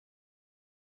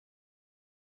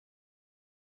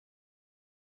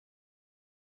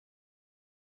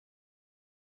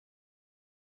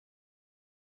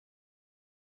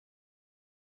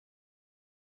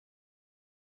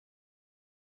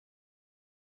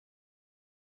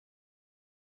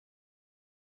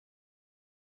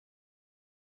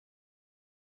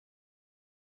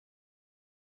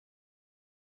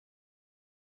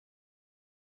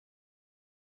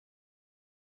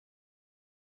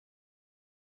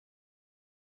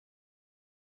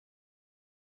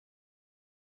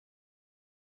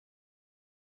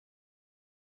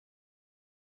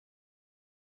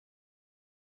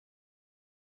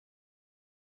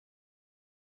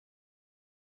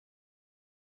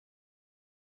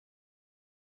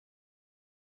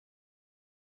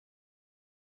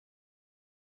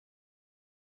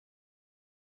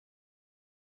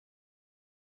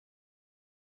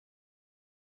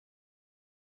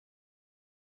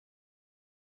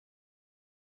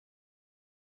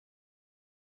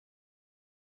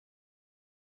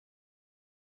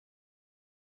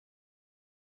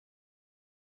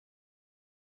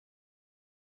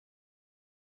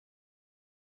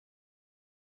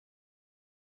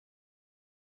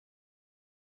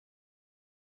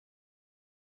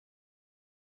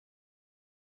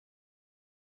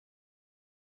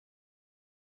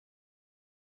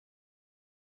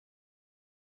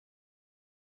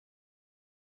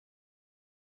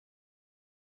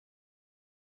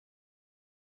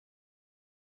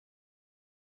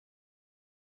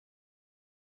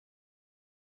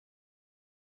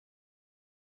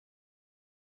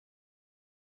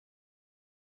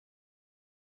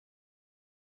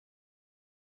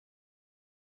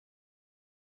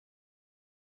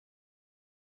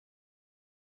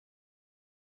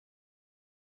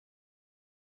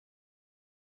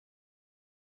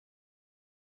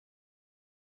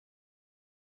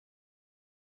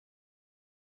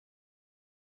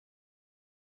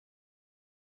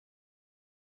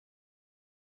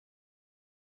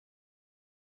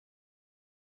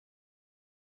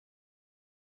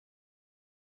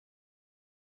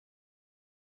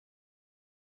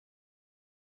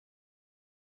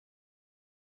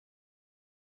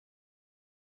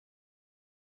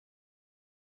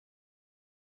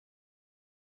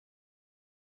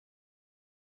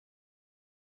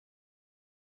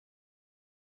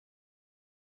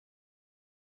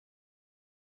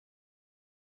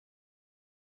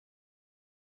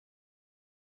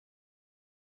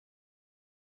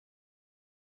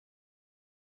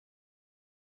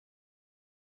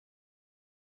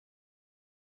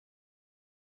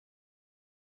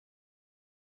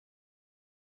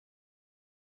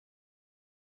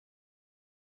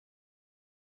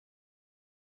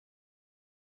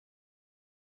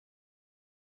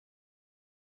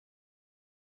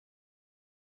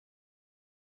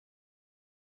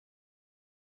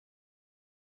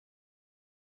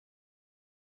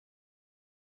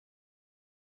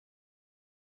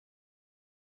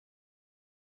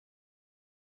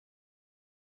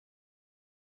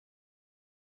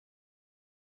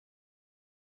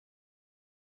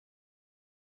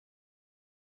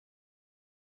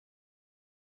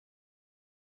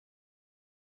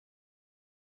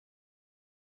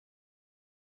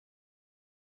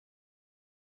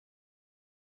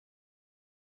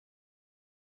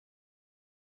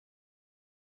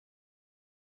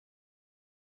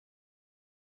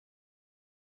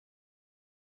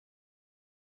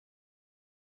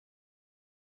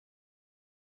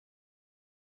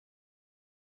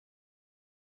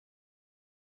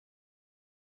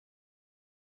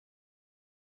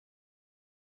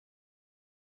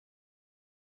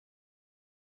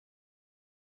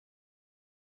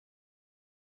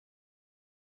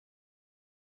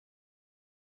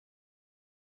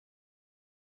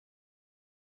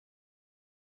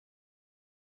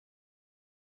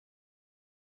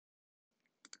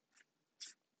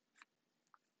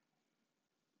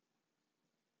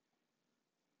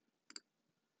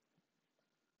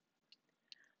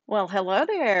Well, hello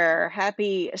there.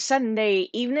 Happy Sunday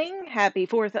evening. Happy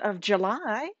 4th of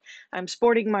July. I'm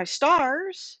sporting my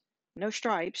stars, no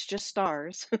stripes, just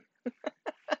stars,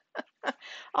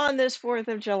 on this 4th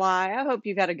of July. I hope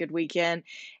you've had a good weekend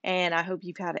and I hope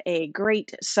you've had a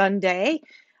great Sunday.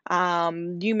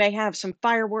 You may have some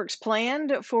fireworks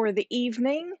planned for the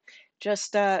evening.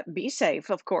 Just be safe,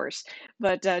 of course,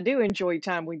 but do enjoy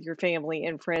time with your family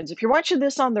and friends. If you're watching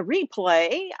this on the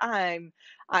replay,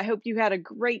 I hope you had a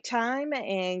great time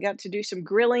and got to do some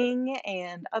grilling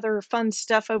and other fun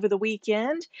stuff over the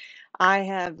weekend. I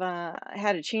have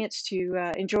had a chance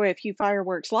to enjoy a few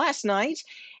fireworks last night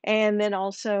and then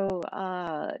also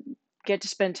get to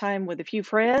spend time with a few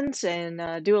friends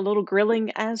and do a little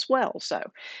grilling as well. So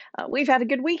we've had a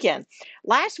good weekend.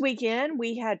 Last weekend,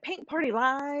 we had Paint Party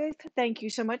Live. Thank you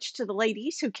so much to the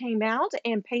ladies who came out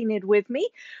and painted with me.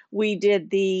 We did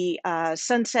the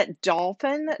Sunset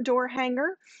Dolphin door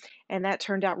hanger, and that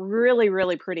turned out really,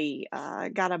 really pretty.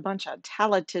 Got a bunch of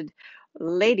talented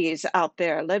ladies out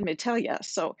there, let me tell you.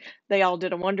 So they all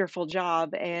did a wonderful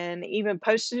job and even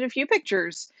posted a few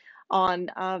pictures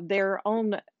on their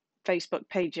own Facebook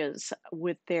pages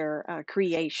with their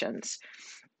creations.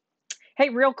 Hey,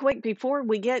 real quick, before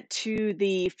we get to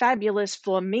the fabulous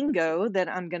flamingo that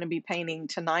I'm going to be painting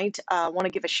tonight, I want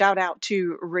to give a shout out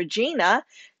to Regina.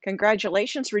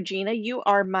 Congratulations, Regina. You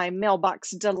are my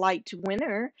Mailbox Delight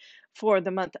winner for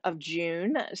the month of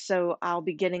June. So I'll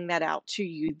be getting that out to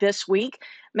you this week.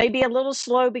 Maybe a little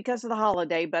slow because of the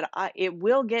holiday, but it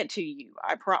will get to you,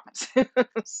 I promise.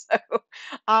 So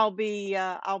I'll be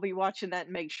watching that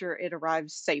and make sure it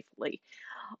arrives safely.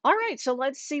 All right, so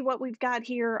let's see what we've got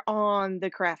here on the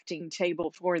crafting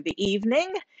table for the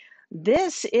evening.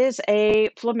 This is a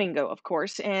flamingo, of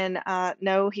course, and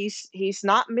no, he's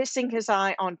not missing his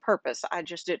eye on purpose. I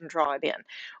just didn't draw it in.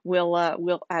 We'll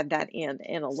add that in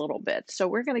a little bit. So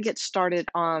we're going to get started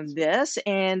on this,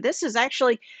 and this is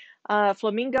actually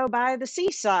flamingo by the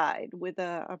seaside with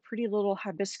a pretty little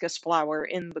hibiscus flower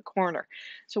in the corner.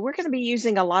 So we're going to be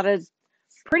using a lot of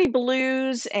pretty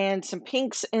blues and some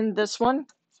pinks in this one.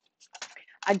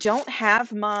 I don't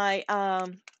have my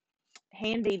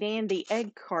handy dandy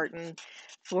egg carton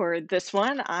for this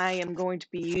one. I am going to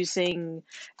be using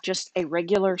just a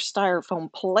regular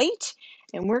styrofoam plate.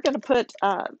 And we're going to put,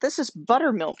 this is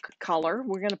buttermilk color.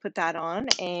 We're going to put that on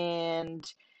and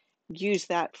use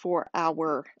that for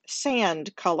our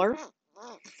sand color.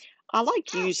 I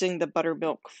like using the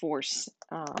buttermilk for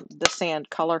the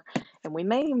sand color. And we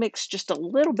may mix just a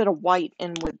little bit of white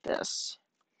in with this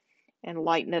and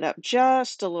lighten it up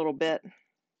just a little bit.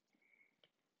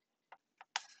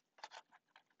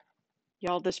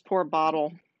 Y'all, this poor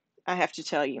bottle, I have to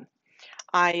tell you,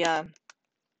 I uh,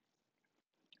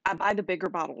 I buy the bigger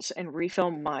bottles and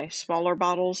refill my smaller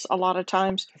bottles a lot of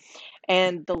times,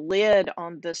 and the lid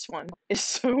on this one is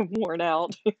so worn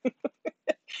out.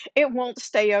 It won't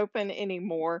stay open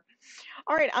anymore.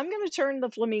 All right, I'm going to turn the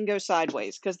flamingo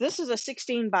sideways because this is a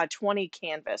 16 by 20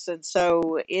 canvas, and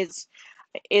so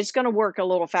it's going to work a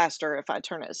little faster if I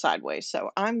turn it sideways. So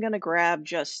I'm going to grab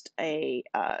just a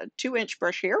 2-inch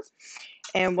brush here.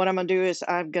 And what I'm going to do is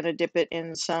I'm going to dip it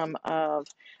in some of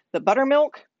the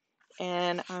buttermilk,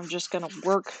 and I'm just going to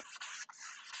work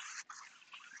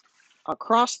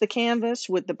across the canvas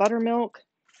with the buttermilk.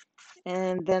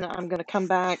 And then I'm going to come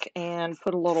back and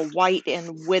put a little white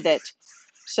in with it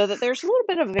so that there's a little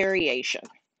bit of variation.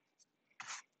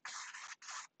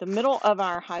 The middle of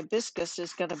our hibiscus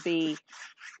is going to be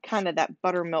kind of that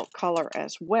buttermilk color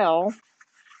as well.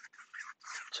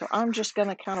 So I'm just going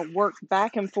to kind of work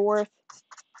back and forth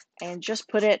and just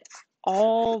put it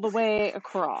all the way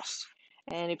across.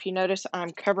 And if you notice, I'm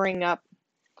covering up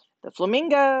the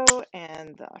flamingo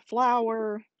and the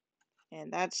flower,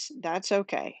 and that's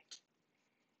okay.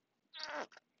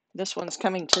 This one's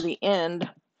coming to the end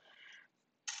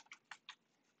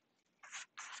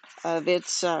of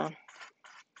its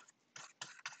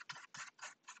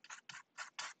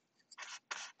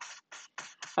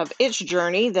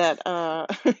journey. That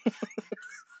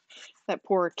that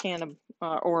poor can of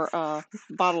or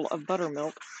bottle of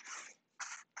buttermilk.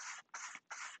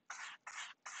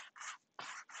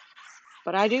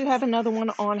 But I do have another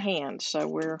one on hand, so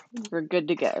we're good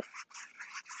to go.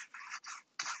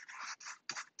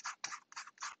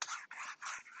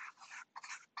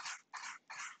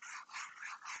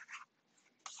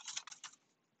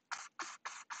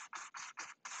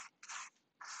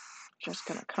 Just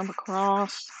gonna come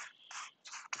across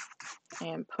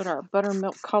and put our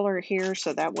buttermilk color here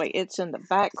so that way it's in the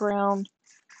background.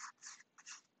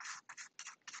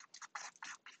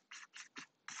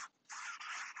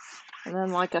 And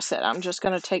then, like I said, I'm just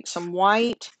going to take some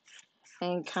white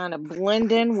and kind of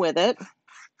blend in with it.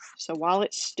 So while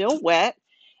it's still wet,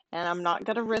 and I'm not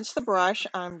going to rinse the brush,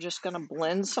 I'm just going to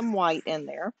blend some white in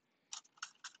there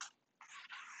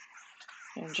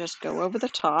and just go over the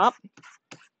top.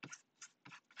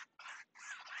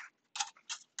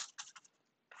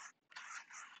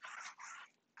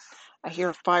 I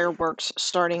hear fireworks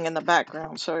starting in the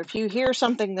background. So if you hear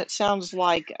something that sounds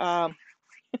like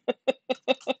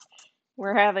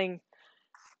we're having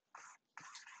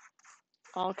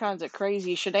all kinds of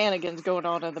crazy shenanigans going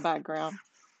on in the background,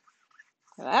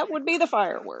 that would be the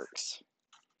fireworks.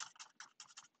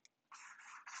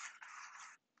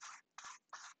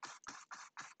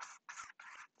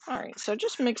 All right, so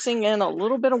just mixing in a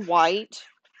little bit of white,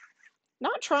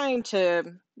 not trying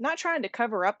to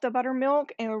cover up the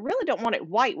buttermilk, and I really don't want it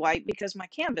white because my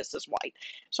canvas is white.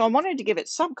 So I wanted to give it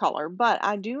some color, but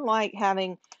I do like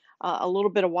having a little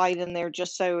bit of white in there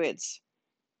just so it's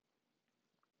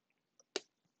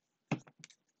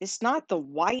not the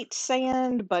white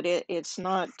sand, but it's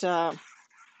not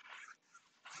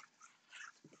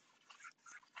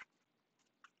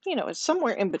it's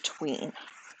somewhere in between.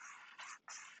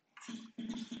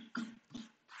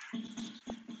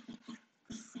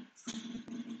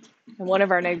 And one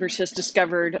of our neighbors has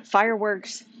discovered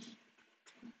fireworks,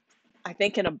 I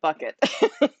think, in a bucket.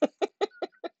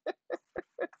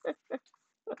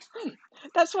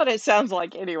 That's what it sounds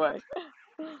like anyway.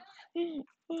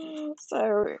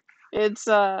 So it's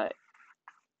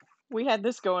we had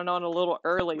this going on a little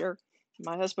earlier.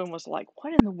 My husband was like,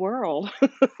 "What in the world?"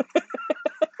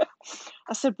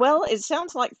 I said, "Well, it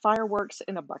sounds like fireworks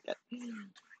in a bucket."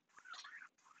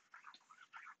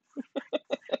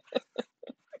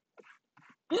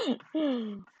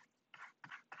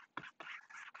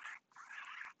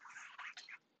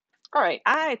 All right,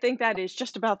 I think that is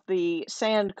just about the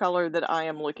sand color that I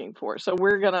am looking for. So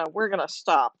we're gonna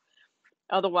stop.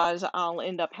 Otherwise, I'll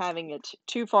end up having it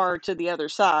too far to the other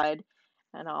side,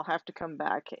 and I'll have to come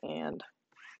back and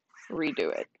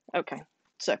redo it. Okay,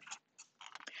 so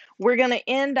we're going to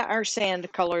end our sand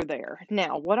color there.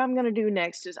 Now, what I'm going to do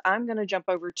next is I'm going to jump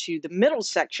over to the middle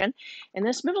section, and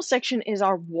this middle section is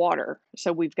our water.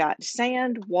 So we've got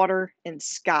sand, water, and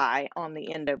sky on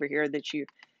the end over here that you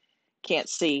can't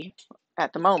see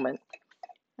at the moment.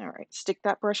 All right, stick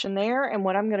that brush in there, and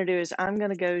what I'm going to do is I'm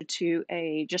going to go to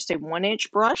just a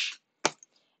 1-inch brush,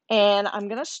 and I'm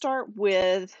going to start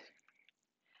with,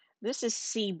 this is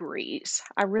Sea Breeze.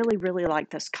 I really, really like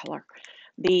this color.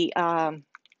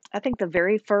 I think the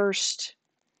very first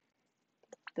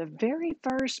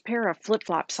pair of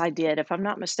flip-flops I did, if I'm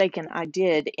not mistaken, I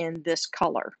did in this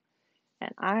color.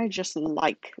 And I just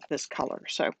like this color.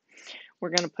 So we're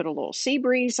going to put a little Sea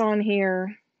Breeze on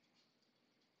here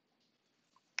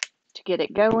to get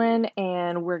it going.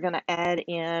 And we're going to add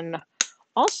in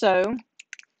also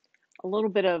a little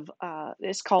bit of,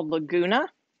 it's called Laguna.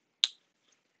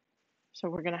 So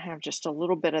we're going to have just a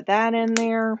little bit of that in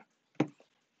there.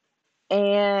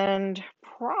 And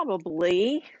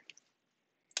probably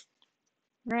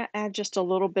we're going to add just a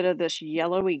little bit of this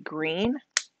yellowy green.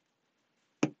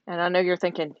 And I know you're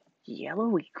thinking,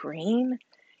 yellowy green?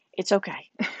 It's okay.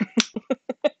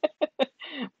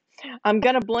 I'm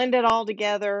going to blend it all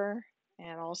together,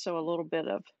 and also a little bit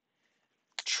of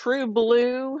true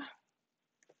blue.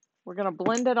 We're going to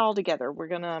blend it all together.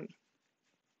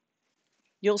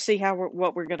 You'll see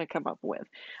what we're going to come up with.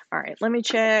 All right, let me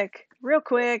check real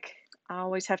quick. I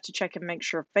always have to check and make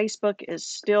sure Facebook is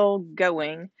still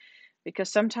going because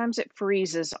sometimes it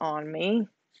freezes on me.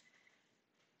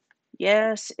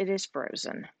 Yes, it is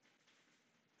frozen.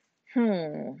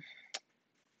 All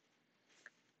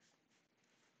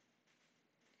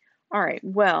right,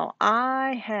 well,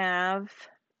 I have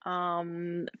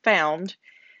found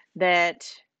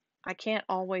that I can't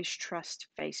always trust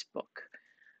Facebook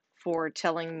for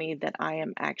telling me that I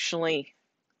am actually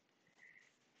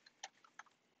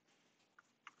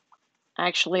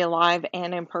alive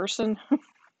and in person.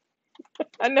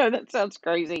 I know that sounds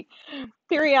crazy.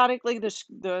 Periodically,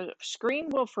 the screen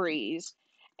will freeze,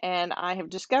 and I have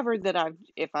discovered that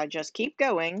if I just keep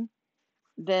going,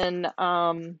 then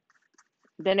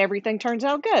everything turns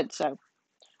out good. So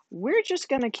we're just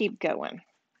going to keep going.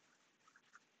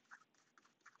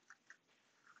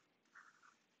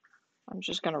 I'm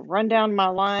just going to run down my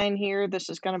line here. This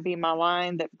is going to be my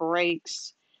line that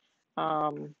breaks.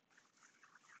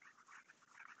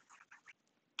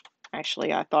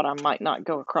 Actually, I thought I might not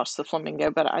go across the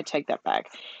flamingo, but I take that back.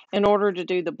 In order to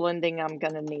do the blending, I'm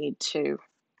going to need to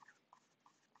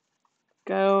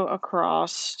go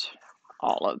across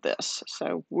all of this.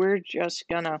 So we're just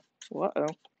going to, whoa,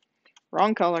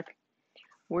 wrong color.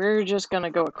 We're just going to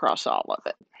go across all of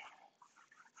it.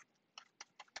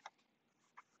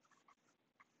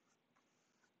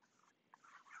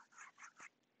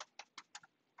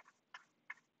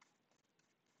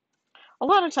 A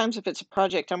lot of times if it's a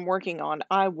project I'm working on,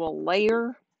 I will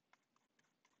layer.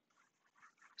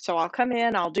 So I'll come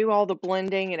in, I'll do all the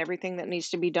blending and everything that needs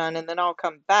to be done, and then I'll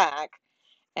come back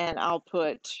and I'll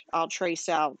trace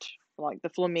out like the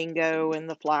flamingo and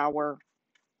the flower.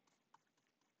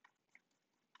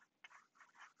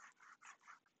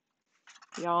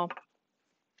 Y'all,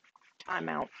 time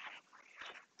out.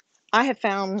 I have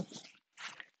found,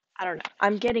 I don't know,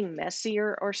 I'm getting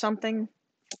messier or something,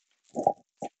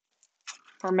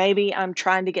 or maybe I'm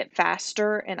trying to get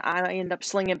faster and I end up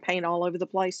slinging paint all over the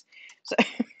place. So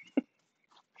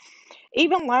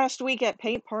even last week at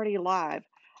Paint Party Live,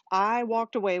 I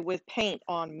walked away with paint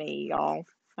on me, y'all.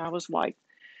 I was like,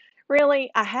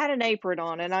 really? I had an apron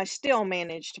on and I still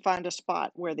managed to find a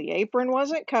spot where the apron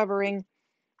wasn't covering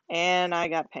and I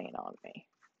got paint on me.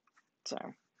 So,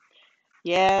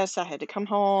 yes, I had to come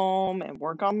home and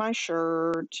work on my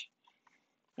shirt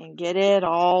and get it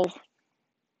all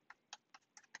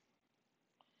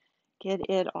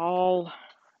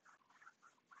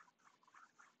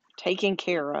taken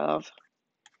care of.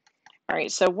 All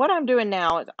right, so what I'm doing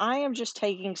now is I am just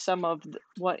taking some of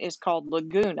what is called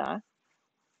Laguna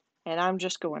and I'm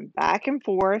just going back and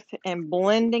forth and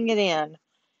blending it in.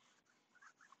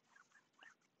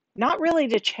 Not really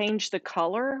to change the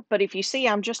color, but if you see,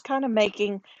 I'm just kind of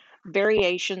making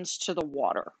variations to the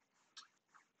water.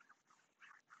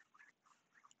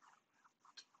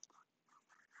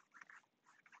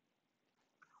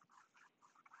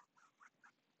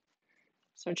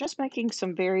 So just making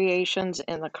some variations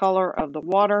in the color of the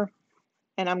water,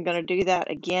 and I'm going to do that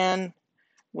again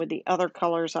with the other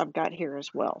colors I've got here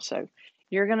as well. So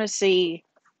you're going to see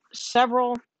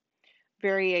several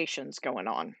variations going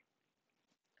on.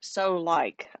 So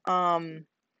like,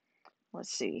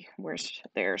 let's see,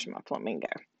 there's my flamingo.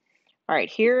 All right,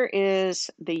 here is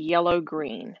the yellow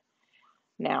green.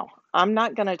 Now, I'm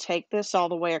not going to take this all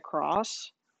the way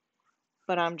across,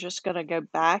 but I'm just going to go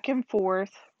back and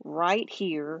forth right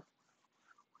here,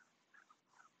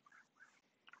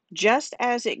 just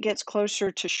as it gets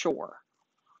closer to shore.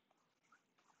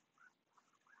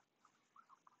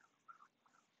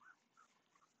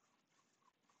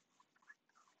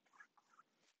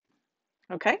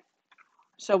 Okay,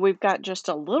 so we've got just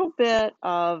a little bit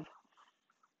of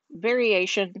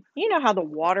variation. You know how the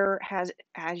water has,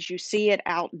 as you see it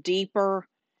out deeper,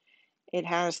 it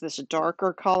has this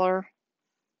darker color.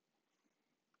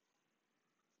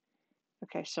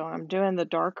 Okay, so I'm doing the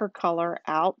darker color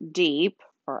out deep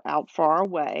or out far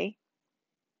away.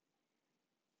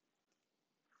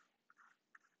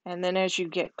 And then as you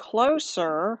get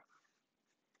closer,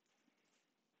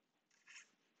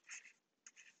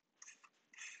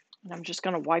 and I'm just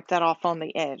going to wipe that off on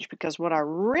the edge because what I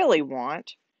really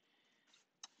want,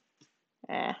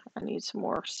 I need some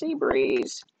more sea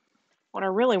breeze. What I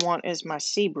really want is my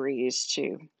sea breeze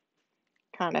to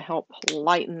kind of help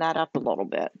lighten that up a little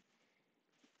bit.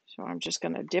 So I'm just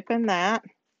going to dip in that,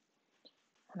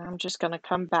 and I'm just going to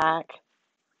come back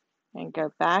and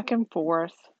go back and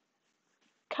forth,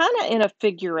 kind of in a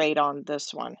figure eight on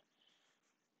this one.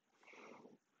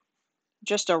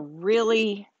 Just a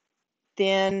really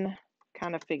thin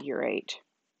kind of figure eight.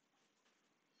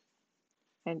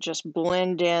 And just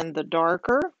blend in the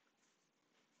darker.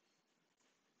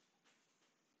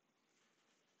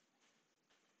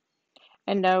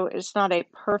 And no, it's not a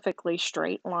perfectly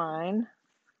straight line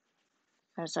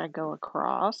as I go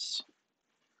across.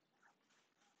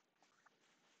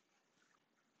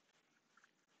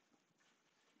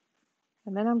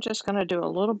 And then I'm just going to do a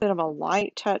little bit of a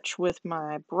light touch with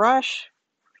my brush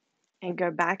and go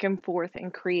back and forth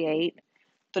and create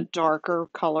the darker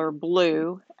color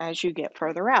blue as you get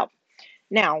further out.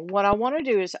 Now, what I want to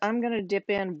do is I'm going to dip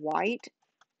in white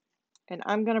and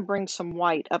I'm going to bring some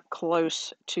white up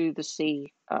close to the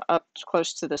sea, up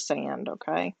close to the sand,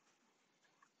 okay?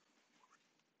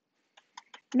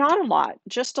 Not a lot,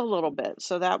 just a little bit.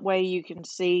 So that way you can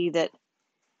see that,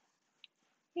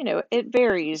 you know, it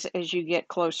varies as you get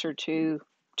closer to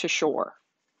shore.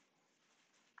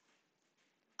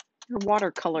 Your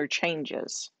watercolor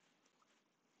changes.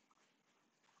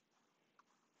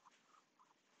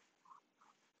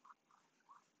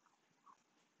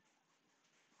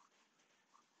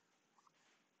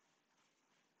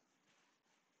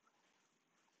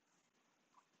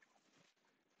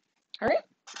 All right,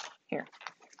 here.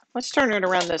 Let's turn it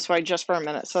around this way just for a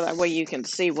minute so that way you can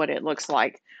see what it looks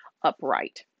like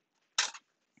upright.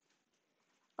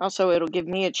 Also, it'll give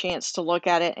me a chance to look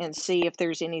at it and see if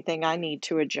there's anything I need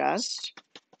to adjust.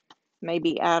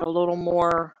 Maybe add a little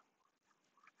more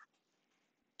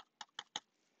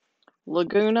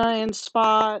Laguna in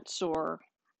spots or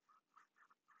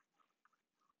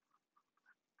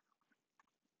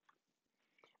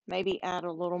Maybe add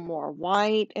a little more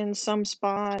white in some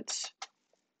spots.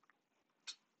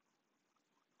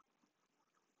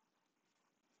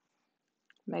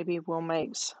 Maybe we'll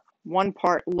make one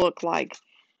part look like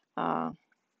a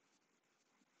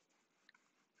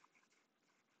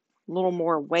little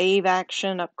more wave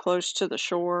action up close to the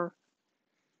shore.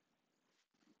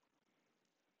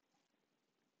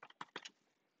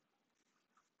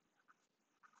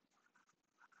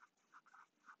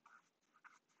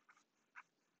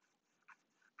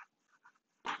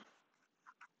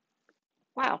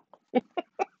 Wow.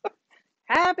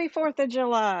 Happy 4th of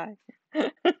July.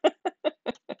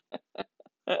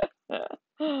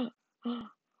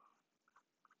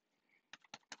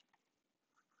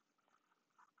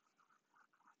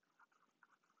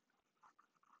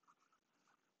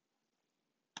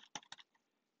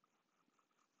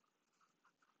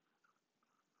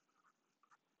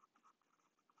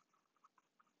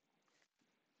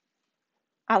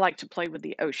 I like to play with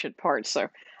the ocean part, so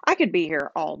I could be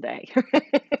here all day.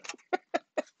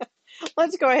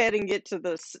 Let's go ahead and get to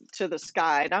the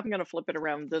sky, and I'm going to flip it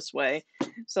around this way,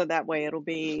 so that way it'll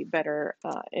be better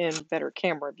in better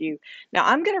camera view. Now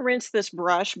I'm going to rinse this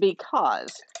brush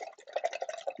because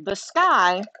the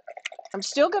sky, I'm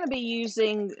still going to be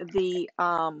using the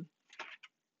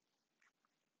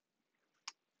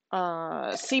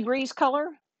sea breeze color,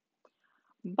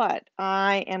 but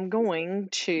I am going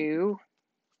to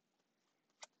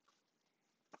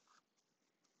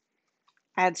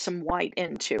add some white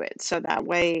into it, so that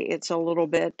way it's a little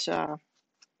bit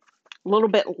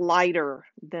lighter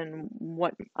than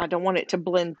what I don't want it to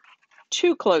blend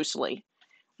too closely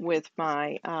with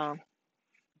my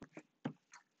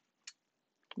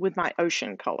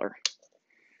ocean color.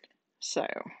 So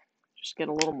just get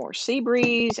a little more sea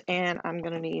breeze, and I'm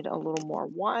going to need a little more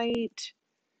white.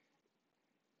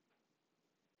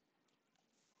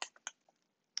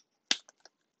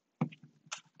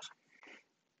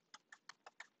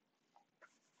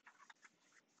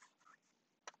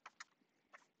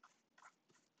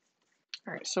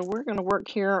 All right, so we're going to work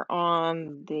here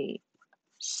on the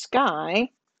sky.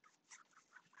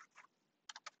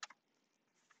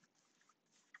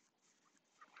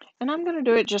 And I'm going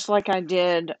to do it just like I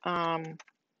did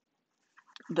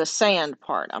the sand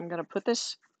part. I'm going to put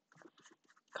this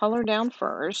color down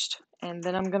first, and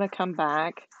then I'm going to come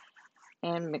back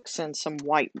and mix in some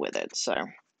white with it. So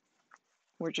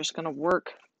we're just going to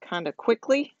work kind of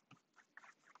quickly,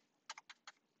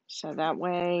 so that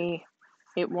way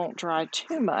it won't dry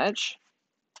too much.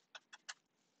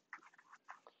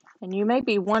 And you may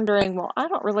be wondering, well, I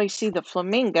don't really see the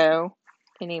flamingo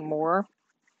anymore.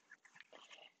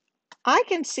 I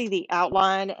can see the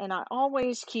outline, and I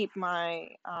always keep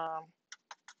the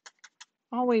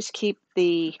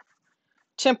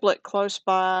template close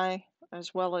by,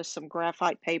 as well as some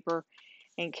graphite paper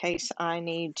in case I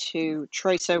need to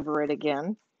trace over it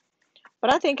again.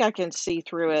 But I think I can see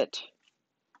through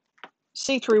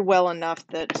well enough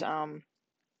that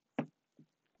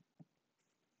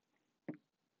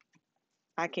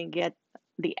I can get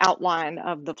the outline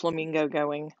of the flamingo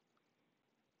going.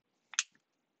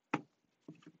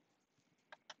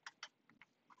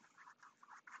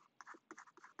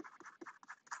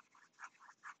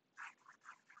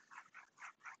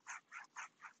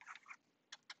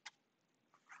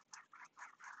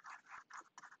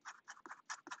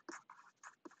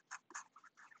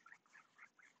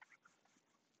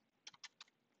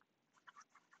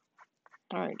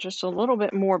 All right, just a little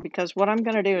bit more, because what I'm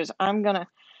going to do is I'm going to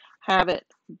have it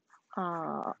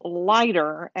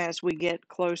lighter as we get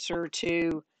closer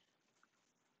to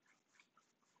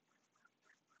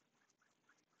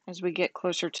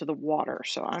the water.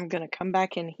 So I'm going to come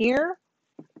back in here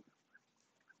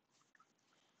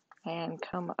and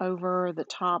come over the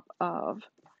top of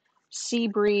sea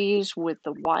breeze with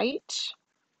the white.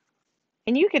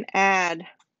 And you can add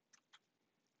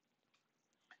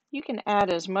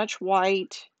as much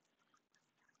white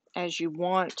as you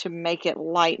want to make it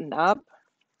lighten up.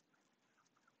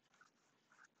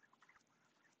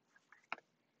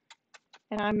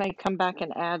 And I may come back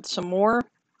and add some more.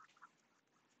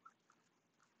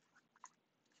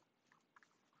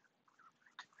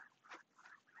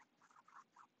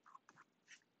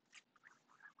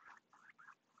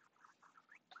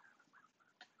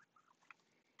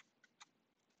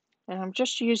 And I'm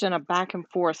just using a back and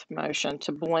forth motion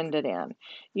to blend it in.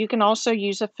 You can also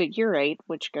use a figure eight,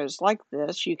 which goes like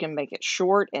this. You can make it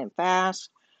short and fast,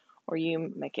 or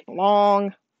you make it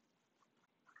long,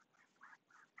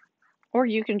 or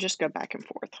you can just go back and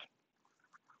forth.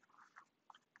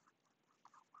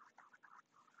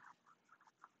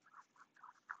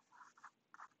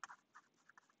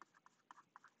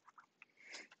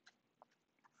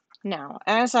 Now,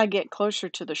 as I get closer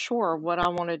to the shore, what I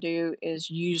want to do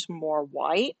is use more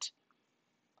white.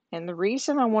 And the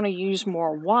reason I want to use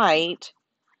more white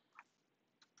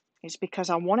is because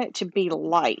I want it to be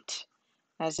light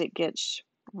as it gets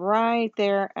right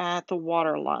there at the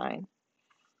water line.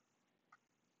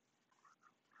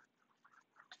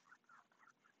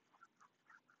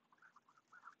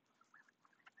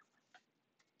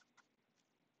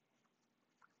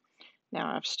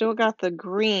 Now I've still got the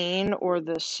green or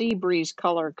the sea breeze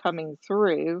color coming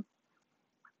through,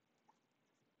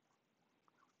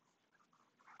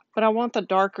 but I want the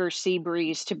darker sea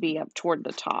breeze to be up toward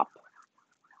the top.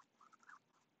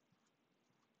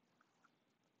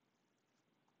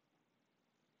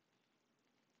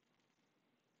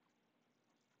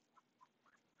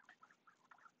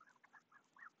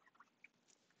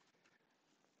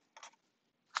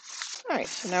 All right,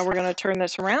 so now we're going to turn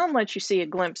this around, let you see a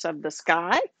glimpse of the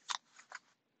sky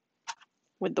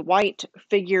with the white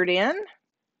figured in.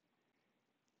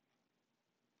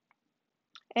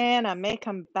 And I may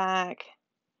come back,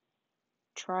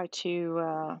 try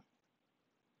to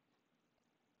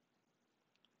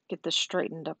get this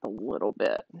straightened up a little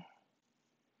bit.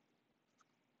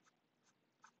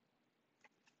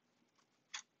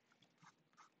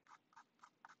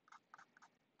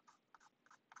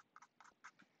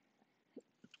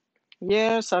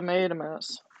 Yes, I made a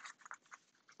mess.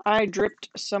 I dripped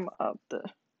some of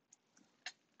the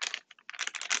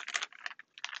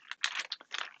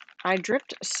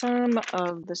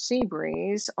sea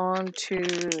breeze onto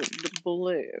the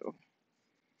blue,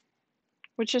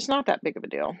 which is not that big of a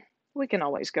deal. We can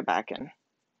always go back and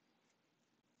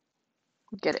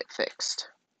get it fixed.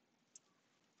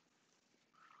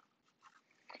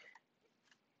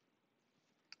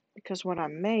 Because what I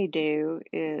may do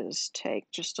is take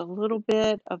just a little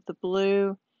bit of the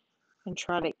blue and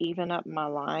try to even up my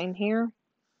line here.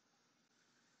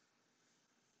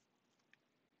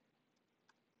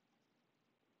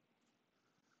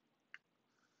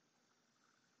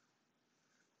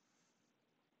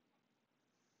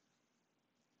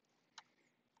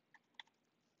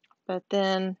 But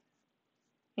then,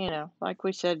 like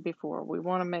we said before, we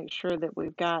want to make sure that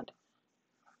we've got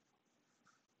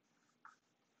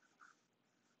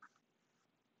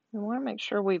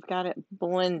it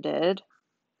blended.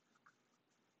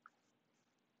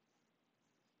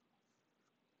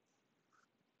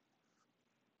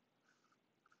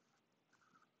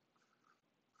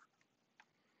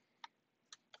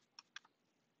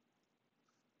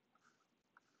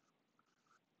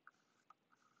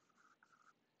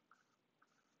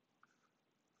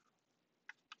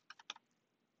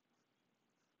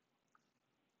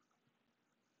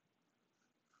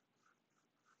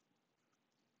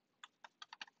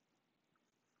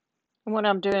 And what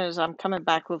I'm doing is I'm coming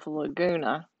back with a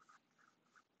Laguna.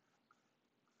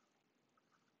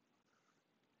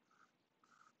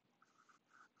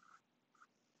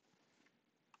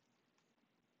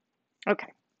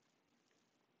 Okay.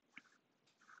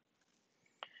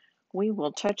 We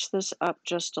will touch this up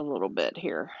just a little bit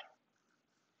here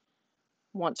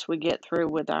once we get through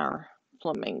with our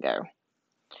flamingo.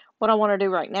 What I want to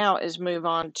do right now is move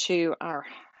on to our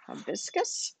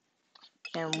hibiscus,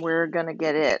 and we're gonna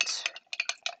get it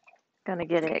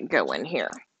going here.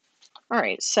 All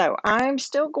right, so I'm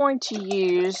still going to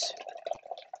use,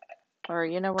 or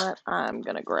you know what? I'm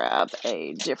gonna grab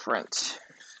a different.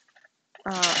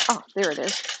 Oh, there it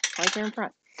is, right there in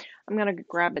front. I'm gonna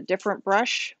grab a different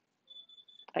brush.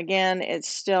 Again, it's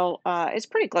still it's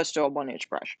pretty close to a 1-inch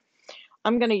brush.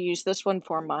 I'm gonna use this one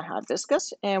for my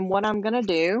hibiscus, and what I'm gonna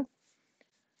do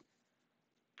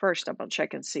first, I'm gonna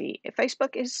check and see if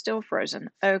Facebook is still frozen.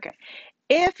 Okay.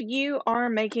 If you are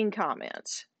making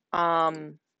comments,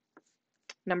 number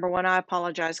one, I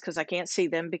apologize because I can't see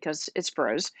them because it's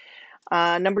froze.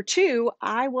 Number two,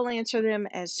 I will answer them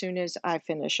as soon as I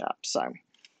finish up. So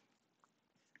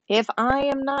if I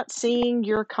am not seeing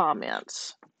your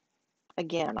comments,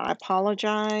 again, I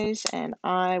apologize and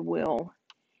I will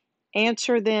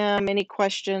answer them, any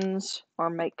questions or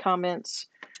make comments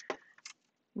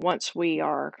once we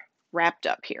are wrapped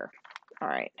up here. All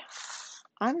right.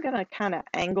 I'm going to kind of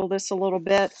angle this a little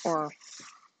bit, or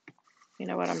you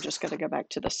know what, I'm just going to go back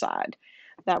to the side.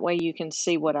 That way you can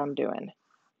see what I'm doing.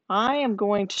 I am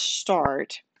going to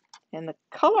start, and the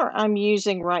color I'm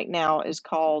using right now is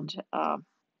called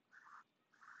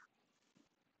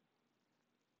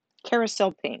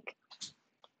Carousel Pink.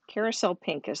 Carousel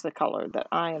Pink is the color that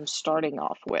I am starting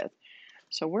off with.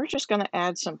 So we're just going to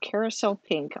add some Carousel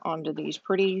Pink onto these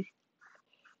pretty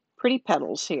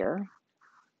petals here.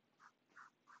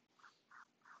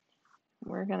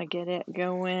 We're going to get it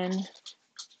going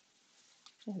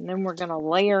And then we're going to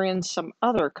layer in some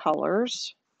other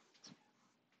colors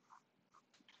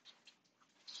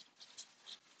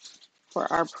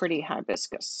for our pretty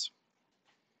hibiscus.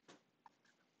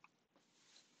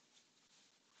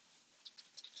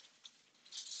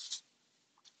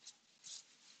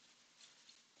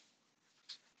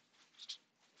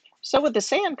 So with the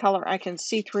sand color, I can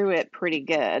see through it pretty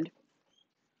good.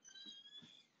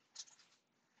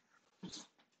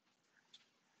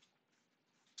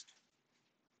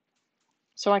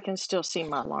 So I can still see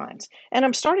my lines. And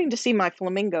I'm starting to see my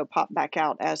flamingo pop back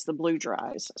out as the blue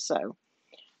dries. So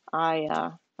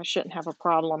I shouldn't have a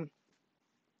problem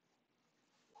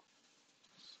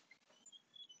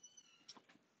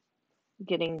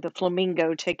getting the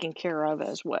flamingo taken care of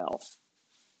as well.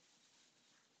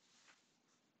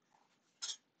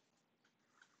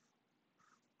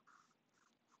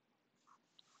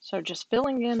 So just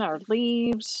filling in our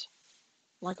leaves.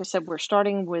 Like I said, we're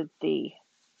starting with the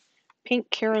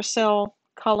pink carousel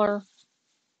color.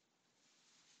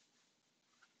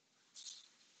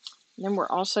 And then we're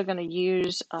also going to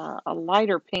use a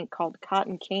lighter pink called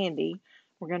Cotton Candy.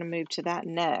 We're going to move to that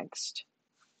next.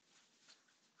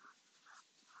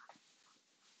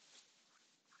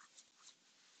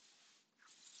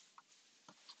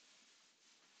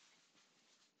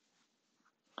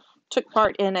 Took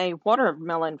part in a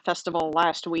watermelon festival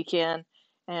last weekend,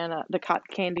 and the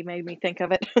cotton candy made me think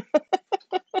of it.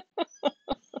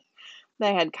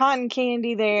 They had cotton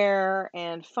candy there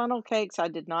and funnel cakes. I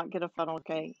did not get a funnel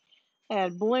cake. They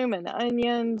had blooming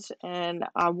onions, and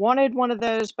I wanted one of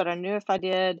those, but I knew if I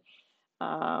did,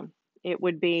 um, it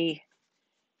would be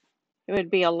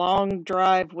a long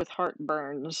drive with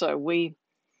heartburn. So we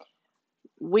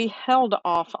held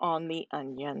off on the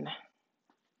onion,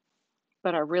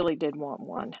 but I really did want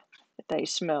one. They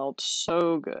smelled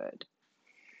so good.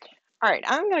 All right,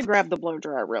 I'm going to grab the blow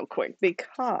dryer real quick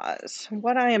because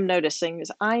what I am noticing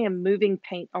is I am moving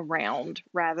paint around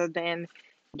rather than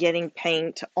getting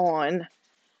paint on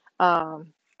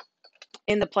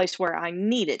in the place where I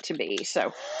need it to be.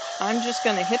 So I'm just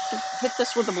going to hit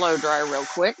this with the blow dryer real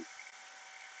quick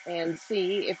and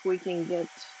see if we can get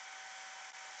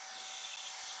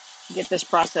this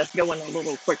process going a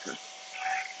little quicker.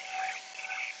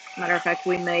 Matter of fact,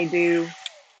 we may do,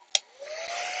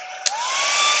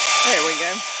 there we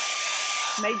go.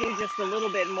 May do just a little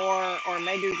bit more, or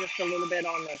may do just a little bit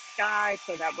on the sky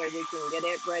so that way we can get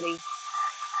it ready.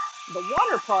 The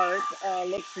water part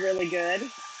looks really good,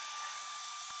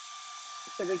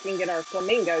 so we can get our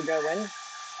flamingo going.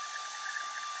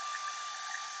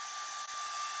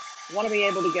 Want to be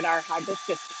able to get our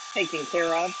hibiscus taken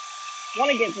care of.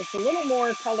 Want to get just a little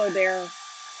more color there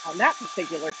on that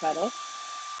particular petal.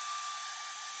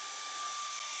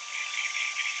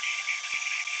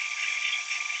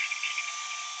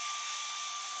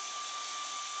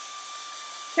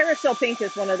 Carousel pink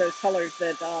is one of those colors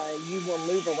that you will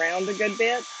move around a good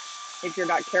bit if you're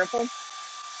not careful.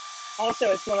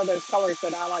 Also, it's one of those colors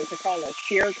that I like to call a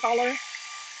sheer color.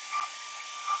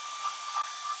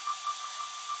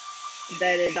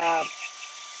 That is,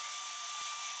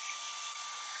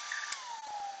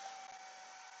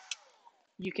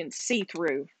 you can see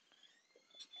through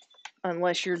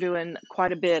unless you're doing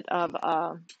quite a bit of,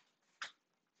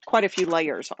 quite a few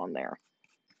layers on there.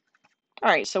 All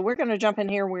right, so we're going to jump in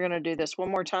here. We're going to do this one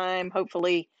more time.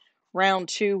 Hopefully, round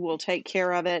two will take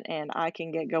care of it, and I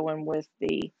can get going with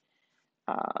the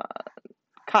uh,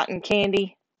 cotton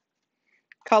candy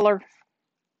color.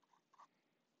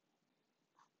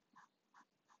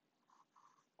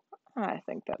 I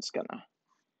think that's going to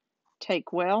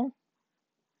take well.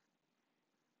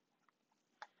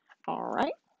 All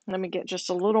right, let me get just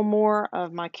a little more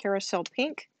of my carousel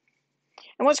pink.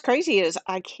 And what's crazy is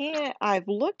I've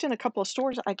looked in a couple of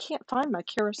stores, I can't find my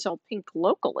carousel pink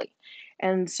locally.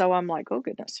 And so I'm like, oh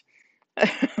goodness. I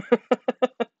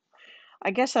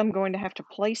guess I'm going to have to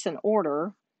place an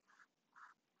order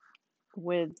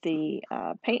with the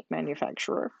paint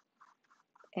manufacturer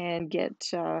and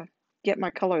get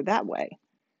my color that way.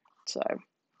 So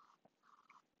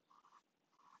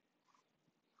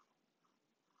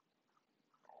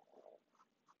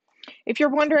if you're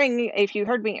wondering, if you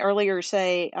heard me earlier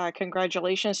say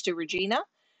congratulations to Regina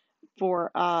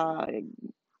for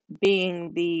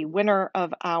being the winner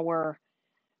of our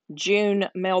June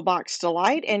Mailbox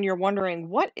Delight, and you're wondering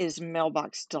what is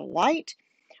Mailbox Delight?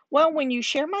 Well, when you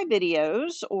share my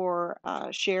videos or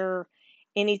share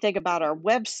anything about our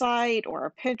website or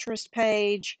our Pinterest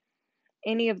page,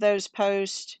 any of those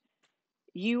posts,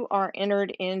 you are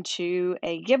entered into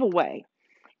a giveaway.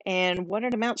 And what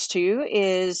it amounts to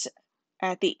is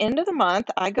at the end of the month,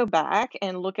 I go back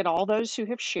and look at all those who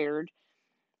have shared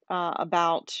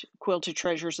about quilted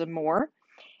treasures and more.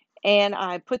 And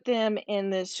I put them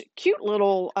in this cute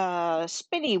little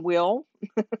spinny wheel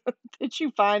that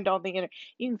you find on the internet.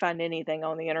 You can find anything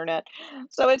on the internet.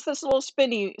 So it's this little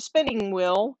spinning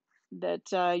wheel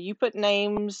that you put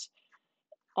names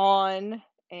on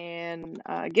and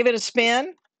give it a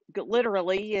spin.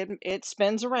 Literally, it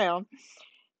spins around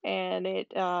and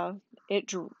it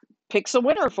picks a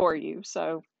winner for you.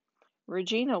 So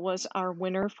Regina was our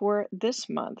winner for this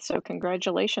month. So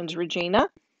congratulations, Regina.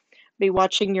 Be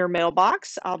watching your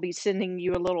mailbox. I'll be sending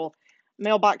you a little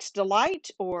mailbox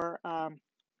delight, or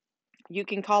you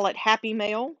can call it Happy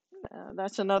Mail.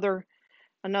 That's another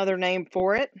name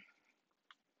for it.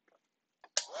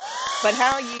 But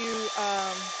how you,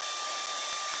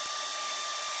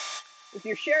 if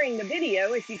you're sharing the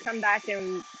video, if you come back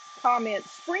and comment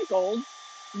sprinkled,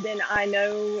 then I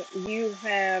know you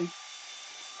have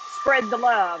spread the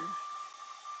love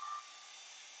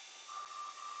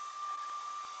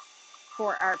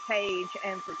for our page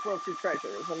and for Quilted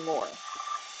Treasures and more.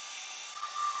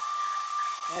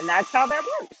 And that's how that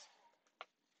works.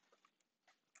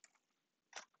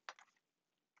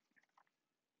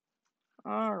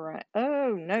 All right.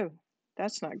 Oh, no,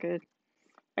 that's not good.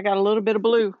 I got a little bit of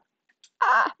blue.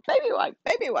 Ah, baby wipe,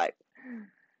 baby wipe.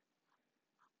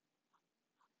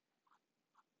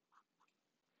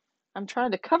 I'm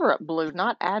trying to cover up blue,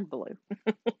 not add blue.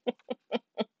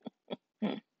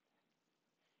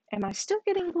 Am I still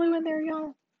getting blue in there,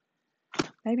 y'all?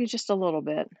 Maybe just a little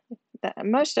bit.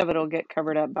 Most of it will get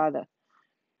covered up by the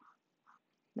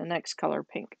next color,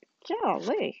 pink.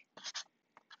 Golly.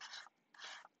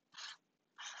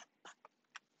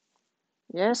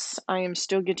 Yes, I am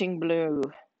still getting blue.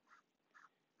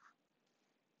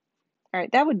 All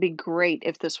right, that would be great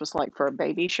if this was like for a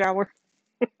baby shower.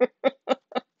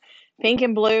 Pink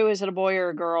and blue, is it a boy or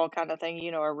a girl kind of thing,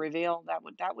 you know, a reveal.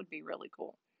 That would be really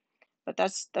cool. But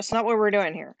that's not what we're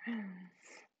doing here.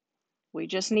 We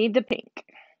just need the pink.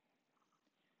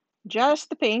 Just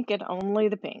the pink and only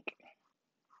the pink.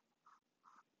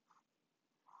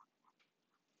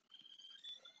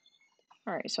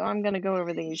 All right, so I'm going to go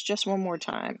over these just one more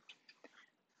time.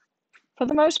 For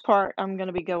the most part, I'm going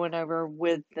to be going over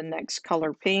with the next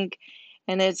color pink,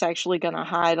 and it's actually going to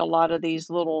hide a lot of these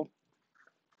little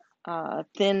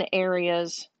thin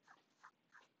areas.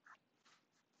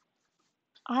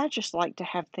 I just like to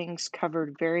have things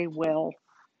covered very well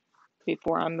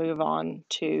before I move on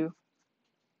to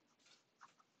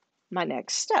my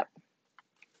next step.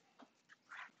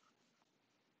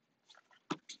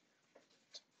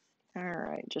 All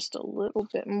right, just a little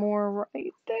bit more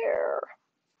right there.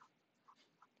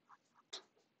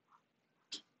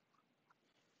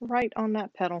 Right on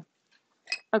that petal.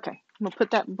 Okay, I'm gonna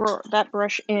put that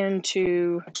brush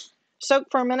into soak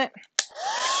for a minute.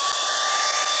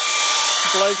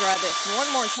 Blow dry this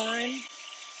one more time.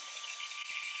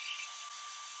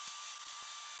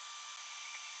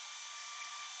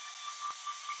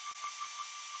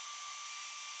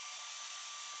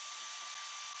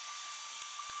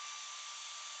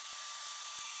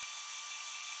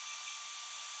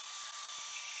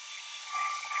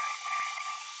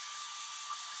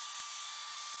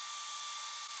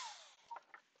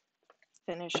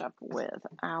 Finish up with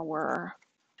our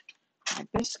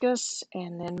hibiscus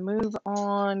and then move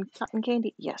on. Cotton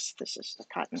candy. Yes, this is the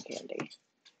cotton candy.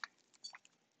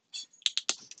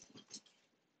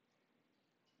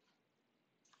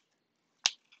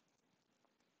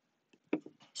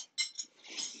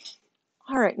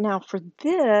 All right, now for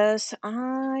this,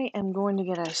 I am going to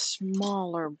get a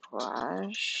smaller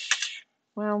brush.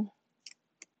 Well,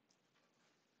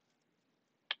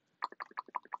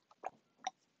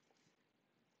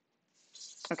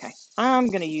 okay, I'm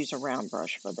going to use a round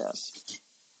brush for this.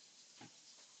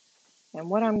 And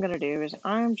what I'm going to do is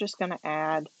I'm just going to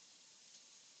add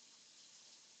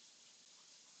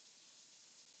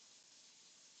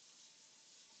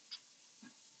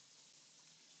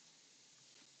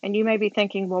and you may be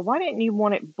thinking, well, why didn't you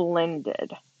want it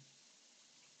blended?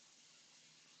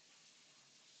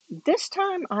 This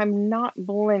time I'm not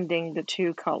blending the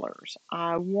two colors.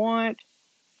 I want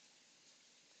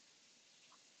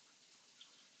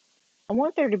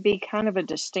there to be kind of a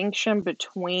distinction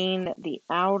between the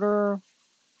outer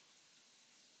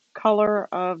color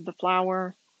of the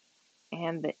flower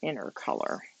and the inner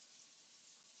color.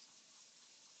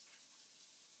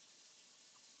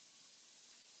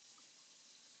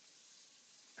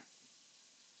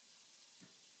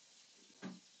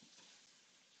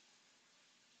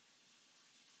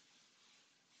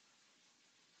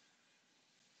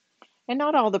 And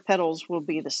not all the petals will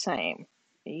be the same.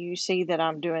 You see that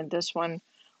I'm doing this one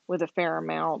with a fair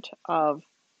amount of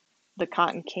the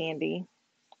cotton candy.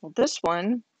 Well, this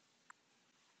one,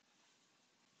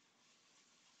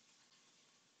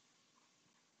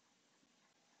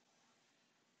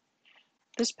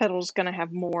 this petal is going to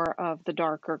have more of the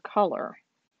darker color.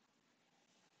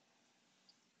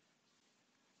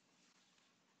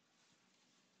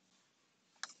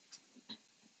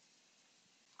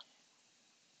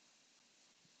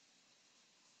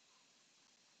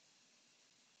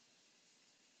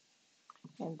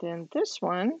 And then this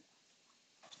one,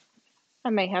 I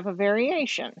may have a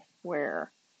variation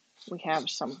where we have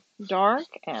some dark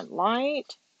and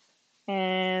light,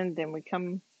 and then we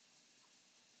come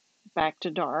back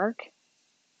to dark,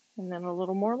 and then a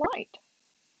little more light.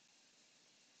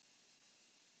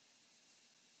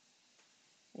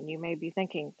 And you may be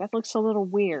thinking, that looks a little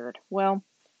weird. Well,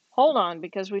 hold on,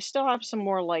 because we still have some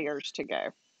more layers to go.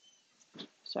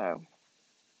 So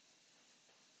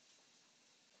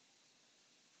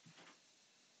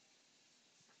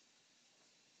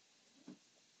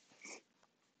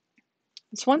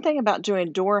it's one thing about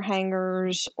doing door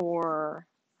hangers or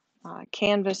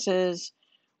canvases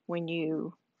when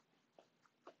you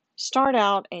start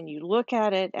out and you look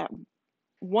at it at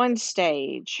one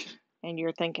stage and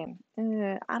you're thinking,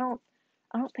 I don't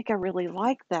think I really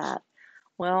like that.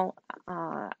 Well,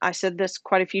 I said this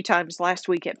quite a few times last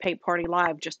week at Paint Party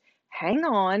Live. Hang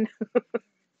on,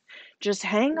 just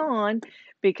hang on,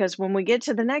 because when we get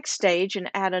to the next stage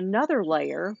and add another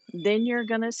layer, then you're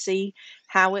going to see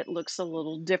how it looks a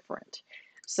little different.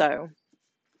 So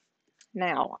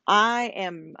now I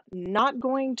am not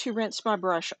going to rinse my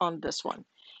brush on this one.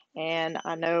 And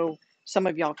I know some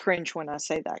of y'all cringe when I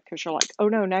say that because you're like, oh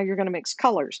no, now you're going to mix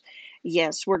colors.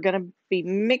 Yes, we're going to be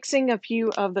mixing a few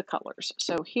of the colors.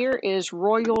 So here is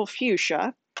Royal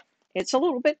Fuchsia. It's a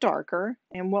little bit darker.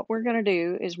 And what we're going to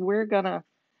do is we're going to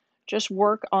just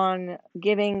work on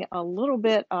giving a little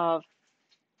bit of,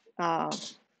 uh,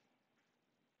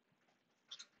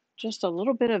 just a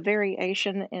little bit of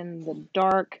variation in the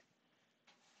dark,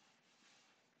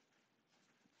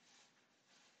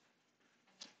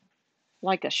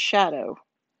 like a shadow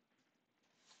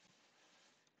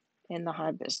in the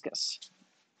hibiscus.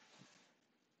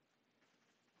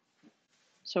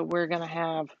 So we're going to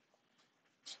have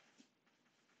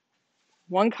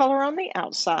one color on the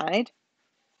outside,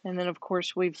 and then of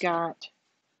course we've got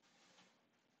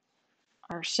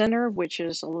our center, which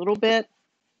is a little bit,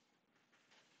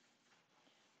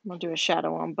 I'm going to do a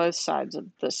shadow on both sides of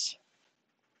this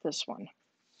one.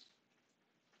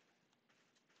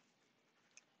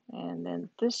 And then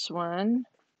this one,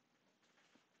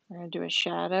 we're going to do a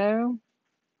shadow,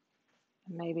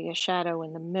 maybe a shadow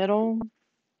in the middle,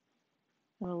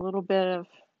 and a little bit of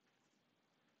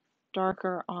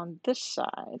darker on this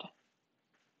side,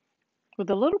 with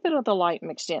a little bit of the light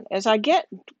mixed in. As I get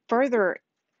further,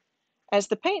 as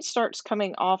the paint starts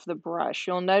coming off the brush,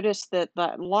 you'll notice that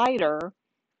the lighter,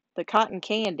 the cotton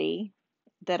candy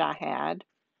that I had,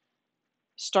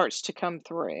 starts to come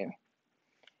through.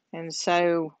 And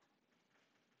so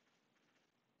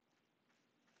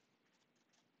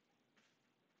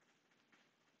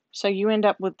you end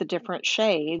up with the different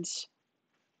shades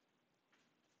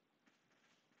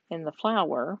in the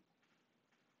flower.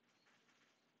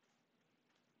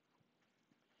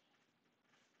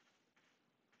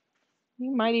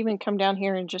 You might even come down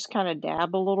here and just kind of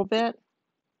dab a little bit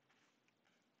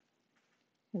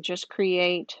and just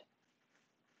create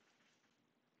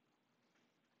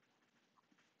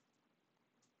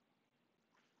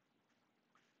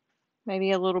maybe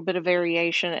a little bit of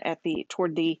variation at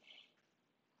toward the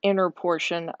inner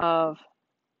portion of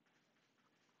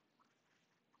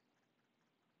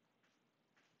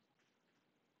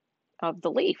the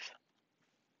leaf,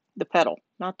 the petal,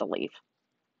 not the leaf,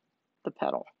 the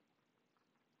petal.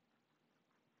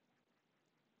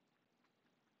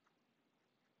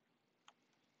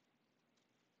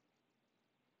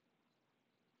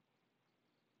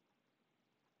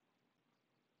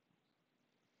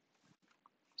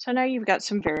 So now you've got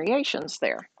some variations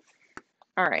there.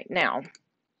 All right, now,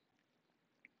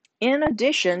 in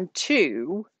addition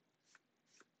to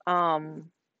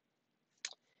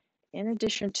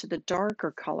the darker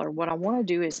color, what I want to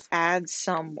do is add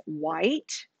some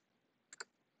white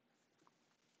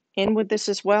in with this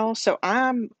as well. So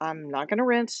I'm not going to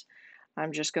rinse.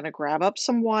 I'm just going to grab up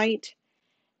some white,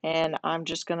 and I'm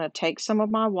just going to take some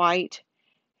of my white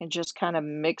and just kind of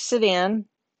mix it in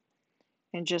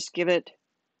and just give it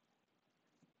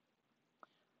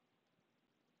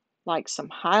like some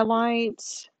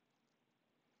highlights.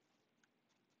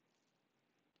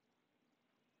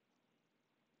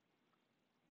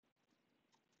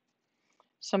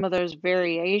 some of those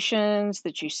variations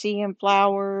that you see in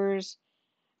flowers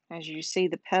as you see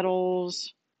the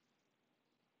petals.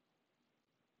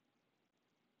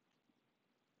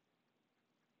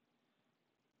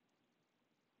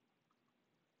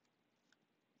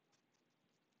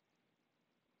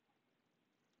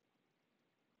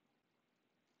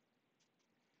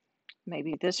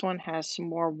 Maybe this one has some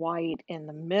more white in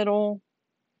the middle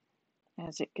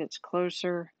as it gets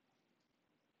closer.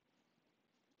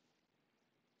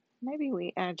 Maybe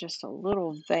we add just a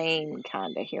little vein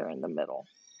kind of here in the middle.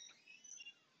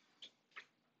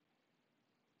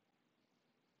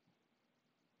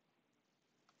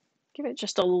 Give it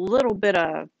just a little bit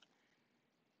of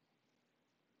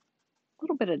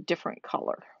different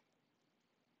color.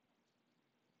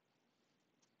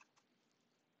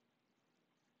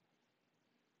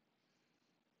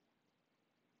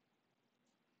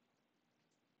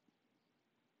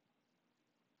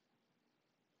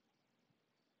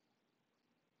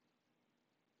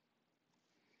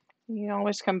 You can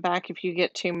always come back if you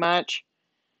get too much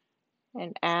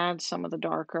and add some of the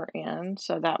darker in,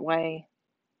 so that way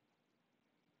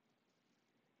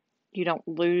you don't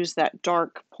lose that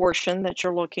dark portion that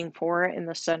you're looking for in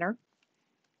the center.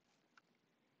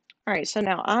 All right, so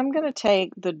now I'm going to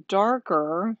take the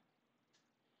darker,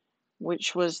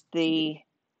 which was the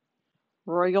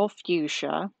royal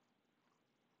fuchsia,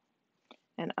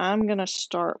 and I'm going to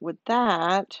start with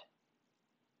that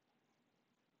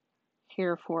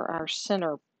here for our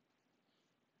center.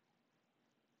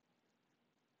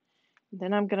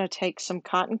 Then I'm going to take some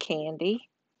cotton candy,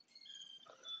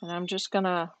 and I'm just going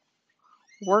to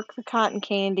work the cotton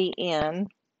candy in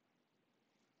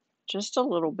just a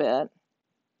little bit.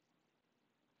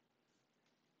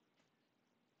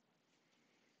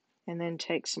 And then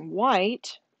take some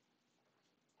white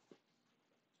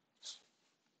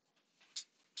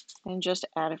and just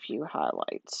add a few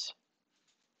highlights.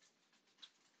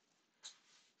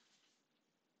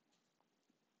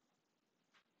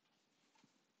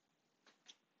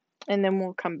 And then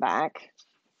we'll come back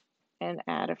and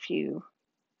add a few,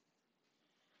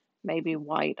 maybe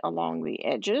white along the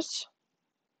edges.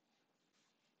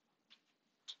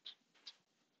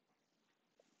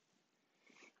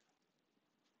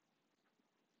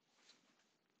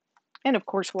 And of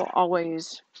course, we'll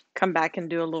always come back and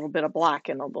do a little bit of black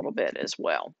in a little bit as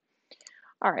well.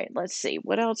 All right, let's see.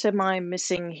 What else am I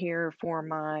missing here for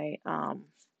my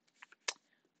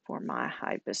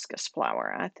hibiscus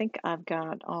flower? I think I've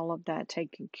got all of that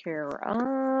taken care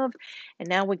of. And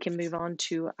now we can move on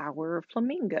to our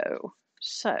flamingo.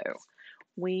 So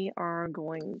we are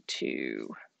going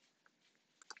to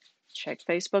check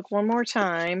Facebook one more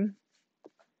time.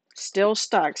 Still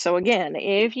stuck. So again,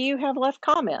 if you have left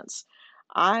comments,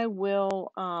 I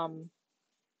will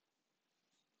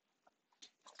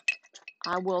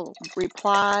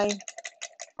reply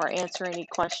or answer any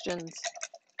questions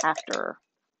after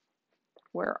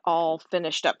we're all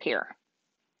finished up here.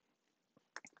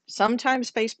 Sometimes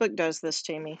Facebook does this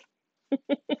to me.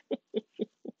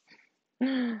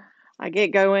 I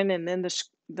get going and then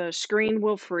the screen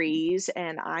will freeze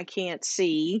and I can't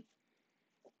see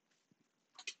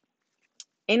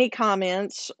any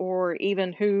comments or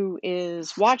even who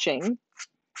is watching,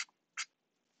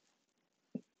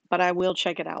 but I will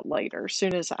check it out later as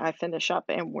soon as I finish up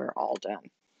and we're all done.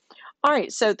 All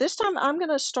right, so this time I'm going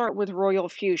to start with royal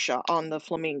fuchsia on the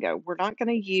flamingo. We're not going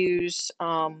to use,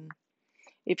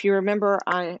 if you remember,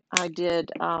 I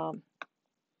did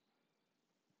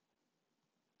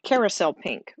carousel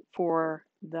pink for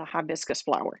the hibiscus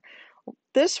flower.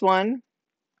 This one,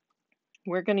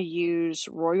 we're going to use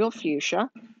royal fuchsia.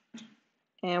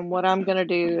 And what I'm going to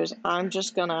do is I'm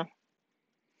just going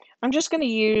to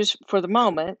use, for the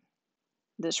moment,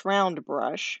 this round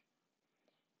brush,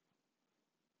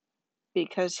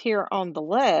 because here on the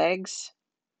legs,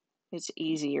 it's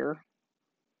easier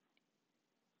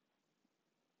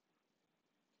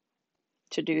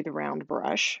to do the round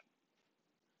brush.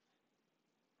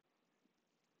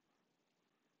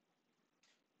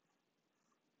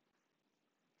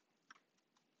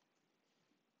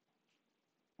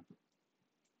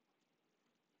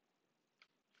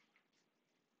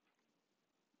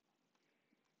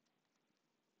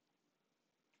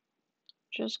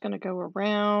 Just going to go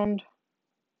around,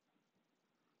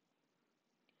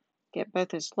 get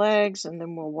both his legs, and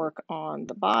then we'll work on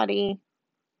the body.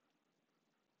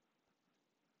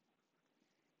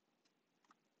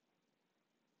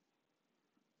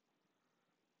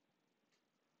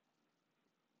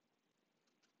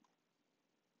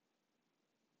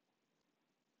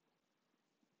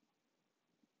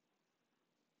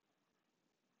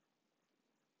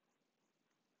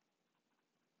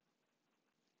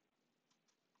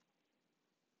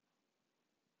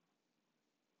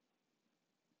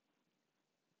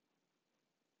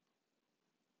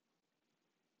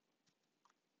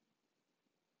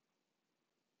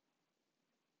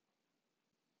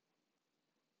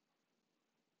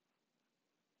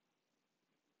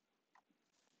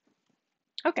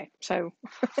 Okay, so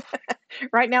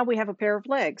right now we have a pair of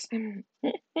legs.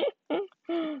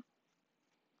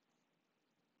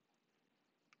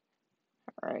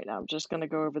 All right, I'm just going to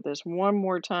go over this one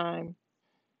more time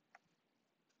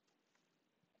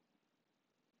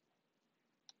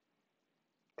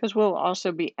because we'll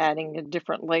also be adding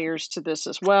different layers to this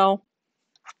as well.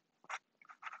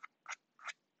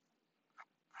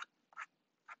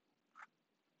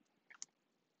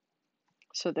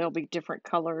 So there'll be different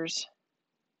colors,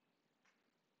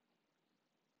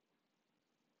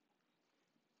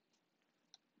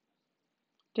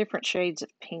 different shades of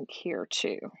pink here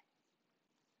too.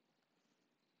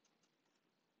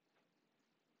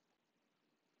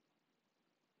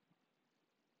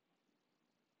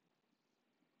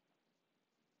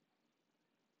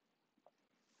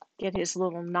 Get his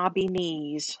little knobby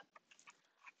knees.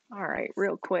 All right,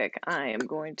 real quick, I am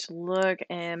going to look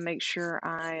and make sure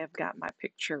I have got my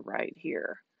picture right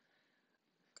here.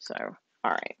 So,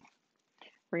 all right,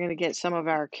 we're going to get some of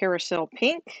our carousel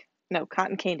pink, no,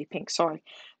 cotton candy pink, sorry,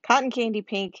 cotton candy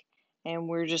pink, and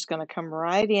we're just going to come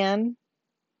right in,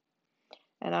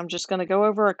 and I'm just going to go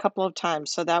over a couple of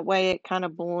times so that way it kind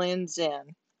of blends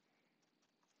in.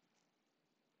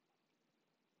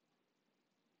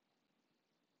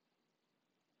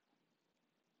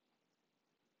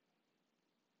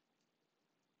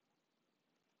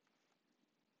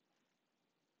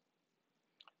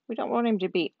 We don't want him to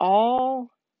be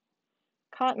all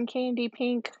cotton candy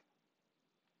pink,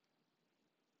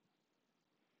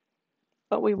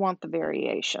 but we want the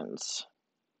variations.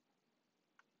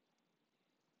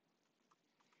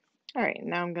 All right,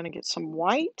 now I'm going to get some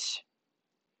white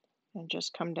and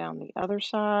just come down the other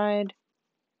side.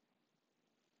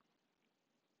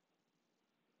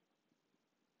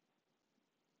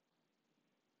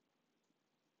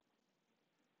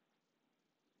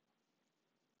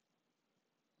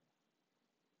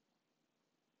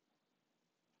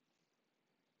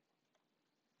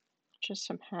 Just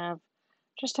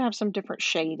to have some different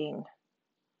shading.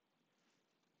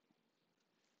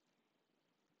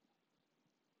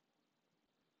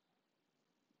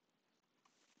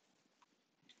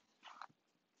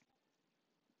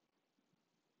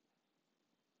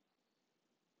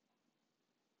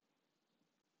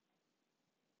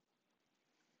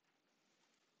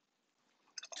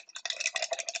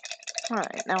 All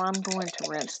right, now I'm going to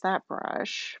rinse that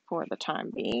brush for the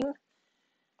time being.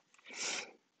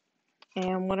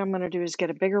 And what I'm going to do is get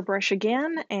a bigger brush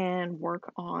again and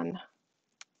work on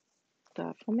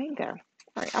the flamingo. All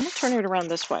right, I'm going to turn it around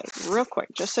this way real quick,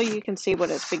 just so you can see what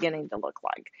it's beginning to look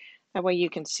like. That way you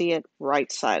can see it right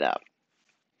side up.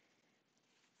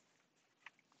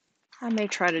 I may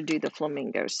try to do the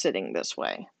flamingo sitting this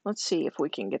way. Let's see if we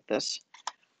can get this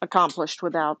accomplished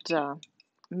without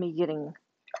me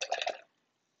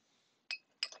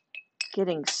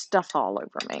getting stuff all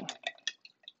over me.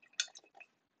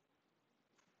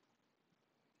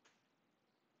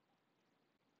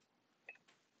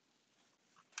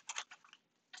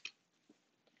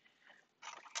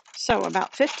 So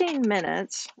about 15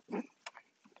 minutes,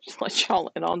 just let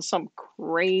y'all in on some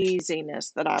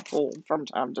craziness that I pulled from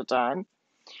time to time.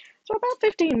 So about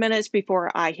 15 minutes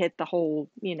before I hit the whole,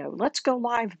 let's go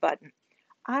live button,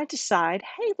 I decide,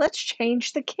 hey, let's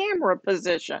change the camera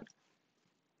position,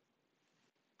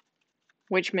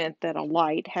 which meant that a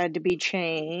light had to be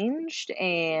changed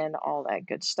and all that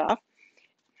good stuff.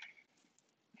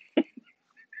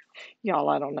 Y'all,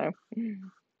 I don't know.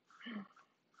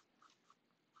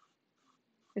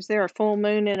 Is there a full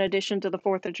moon in addition to the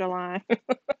 4th of July?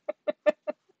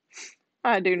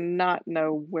 I do not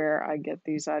know where I get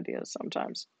these ideas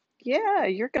sometimes. Yeah,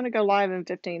 you're going to go live in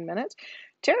 15 minutes.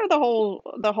 Tear the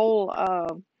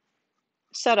whole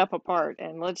setup apart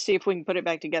and let's see if we can put it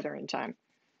back together in time.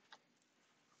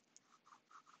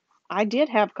 I did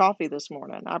have coffee this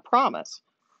morning, I promise.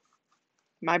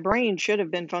 My brain should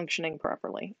have been functioning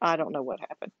properly. I don't know what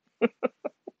happened.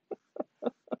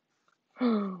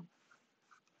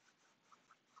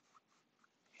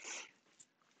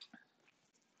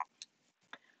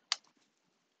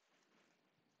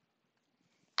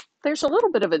 There's a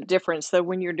little bit of a difference though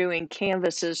when you're doing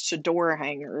canvases to door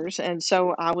hangers. And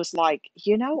so I was like,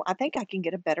 I think I can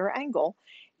get a better angle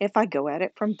if I go at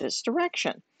it from this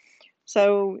direction.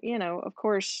 So, of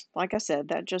course, like I said,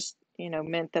 that just,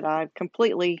 meant that I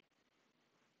completely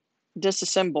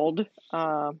disassembled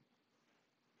the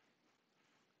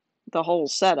whole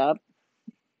setup.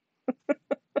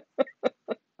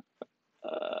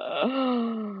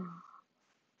 Uh,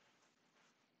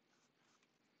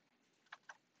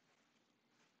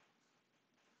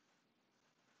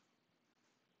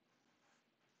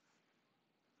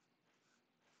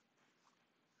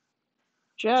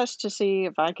 just to see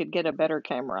if I could get a better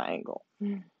camera angle.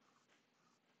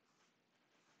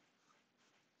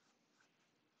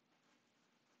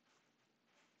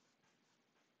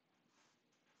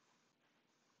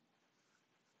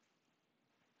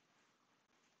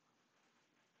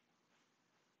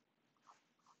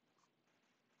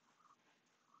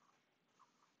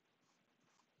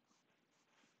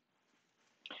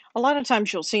 A lot of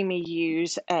times you'll see me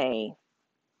use a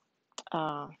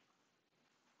uh,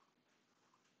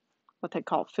 what they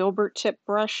call filbert tip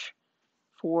brush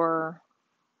for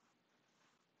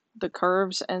the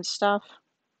curves and stuff.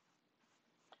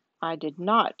 I did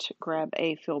not grab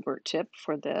a filbert tip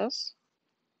for this.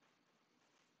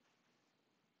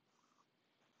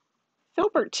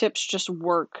 Filbert tips just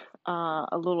work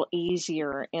a little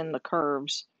easier in the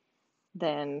curves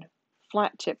than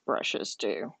flat tip brushes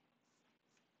do.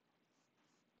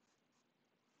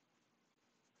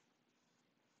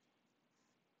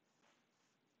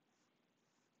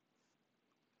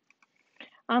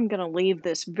 I'm going to leave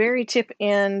this very tip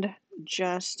end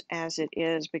just as it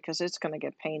is because it's going to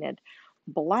get painted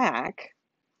black.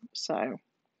 So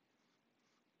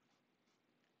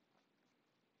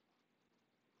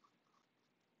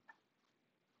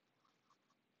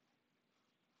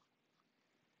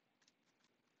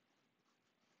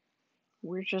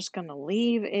we're just going to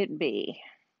leave it be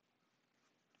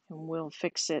and we'll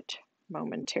fix it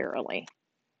momentarily.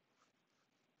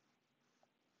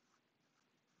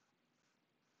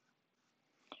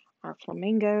 Our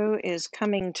flamingo is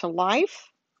coming to life,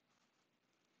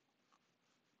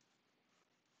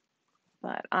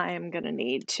 but I am going to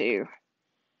need to,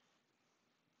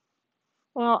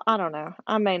 well, I don't know.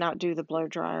 I may not do the blow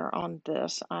dryer on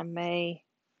this. I may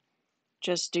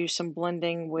just do some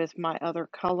blending with my other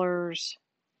colors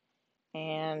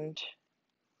and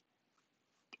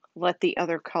let the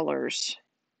other colors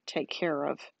take care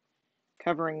of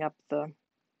covering up the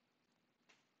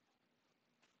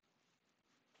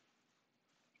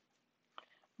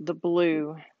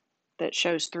blue that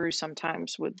shows through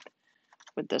sometimes with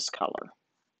this color.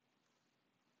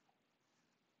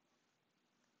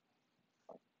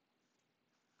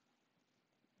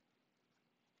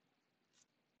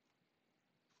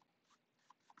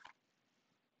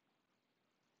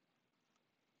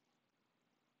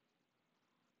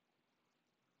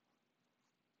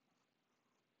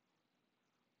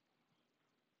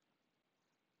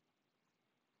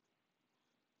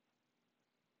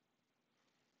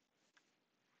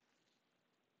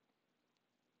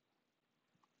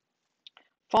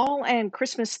 Fall and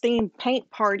Christmas themed paint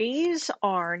parties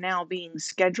are now being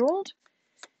scheduled.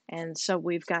 And so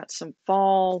we've got some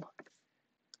fall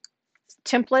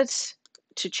templates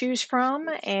to choose from.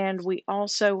 And we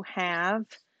also have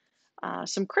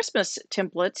some Christmas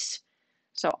templates.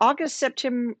 So August,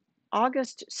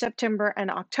 September,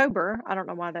 and October. I don't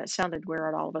know why that sounded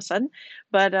weird all of a sudden,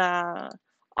 but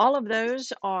all of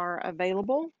those are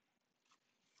available.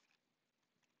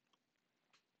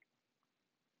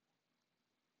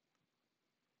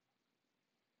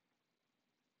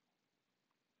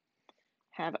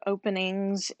 Have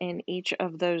openings in each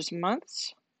of those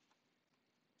months.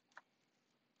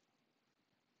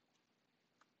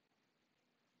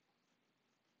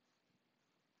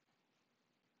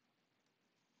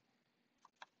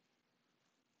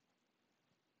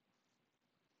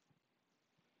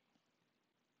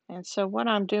 And so what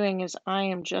I'm doing is I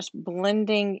am just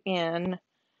blending in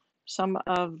some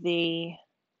of the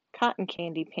cotton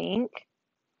candy pink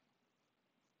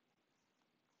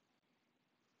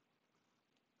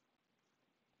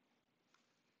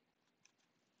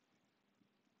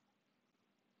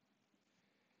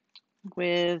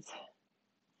with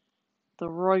the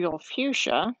royal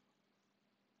fuchsia.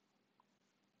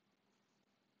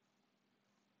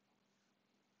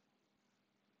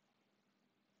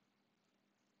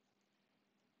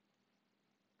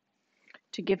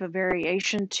 To give a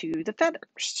variation to the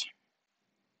feathers.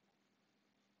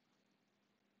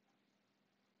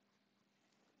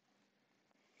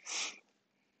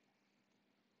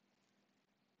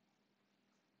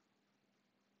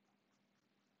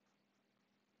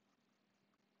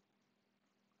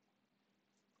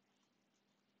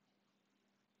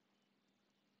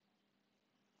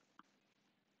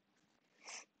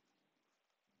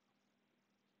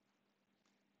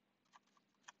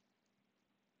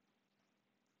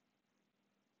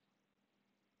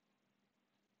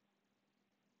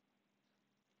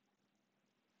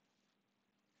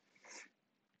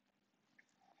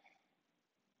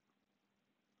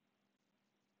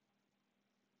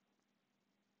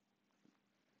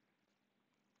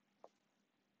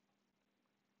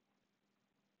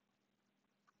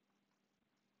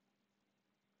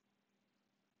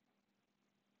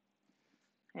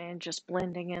 And just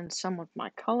blending in some of my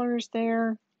colors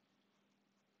there.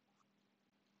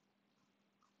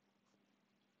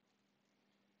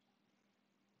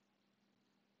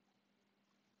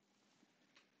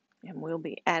 And we'll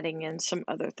be adding in some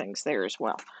other things there as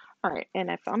well. All right, and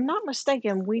if I'm not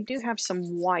mistaken, we do have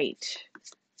some white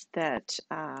that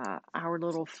our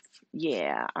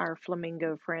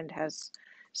flamingo friend has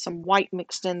some white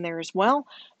mixed in there as well.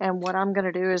 And what I'm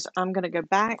going to do is I'm going to go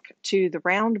back to the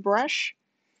round brush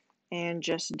and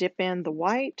just dip in the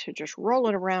white, just roll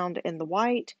it around in the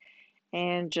white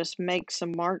and just make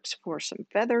some marks for some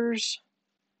feathers.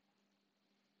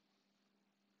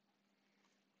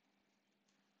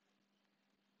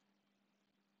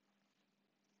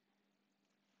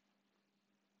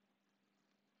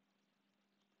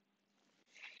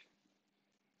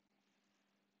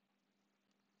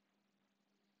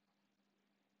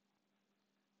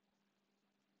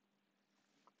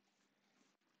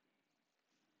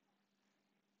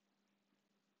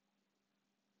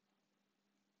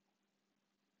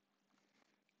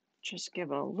 Just give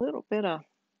a little bit of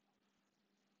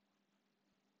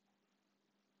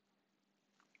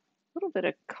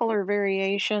color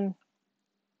variation,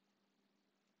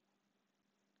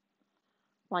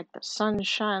 like the sun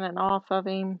shining off of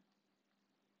him,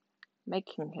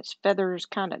 making his feathers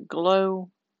kind of glow.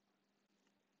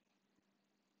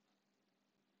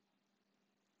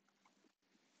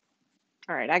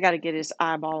 All right, I got to get his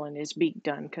eyeball and his beak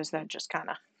done because that just kind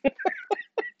of,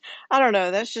 I don't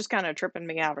know, that's just kind of tripping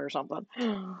me out or something.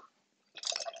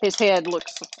 His head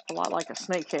looks a lot like a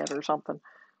snake head or something.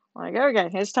 Like, okay,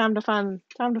 it's time to find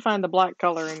the black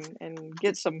color and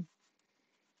get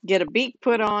a beak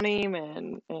put on him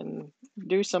and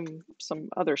do some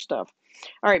other stuff.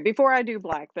 All right, before I do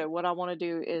black though, what I want to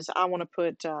do is I want to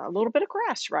put a little bit of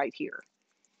grass right here.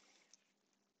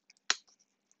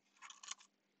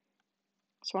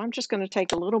 So I'm just going to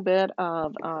take a little bit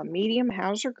of medium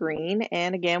Hauser green,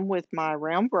 and again with my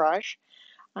round brush,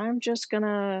 I'm just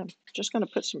gonna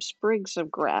put some sprigs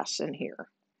of grass in here.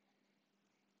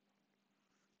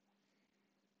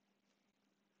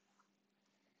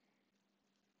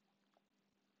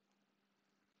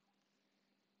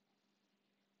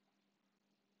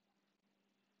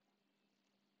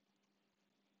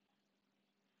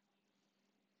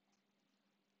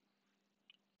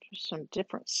 Just some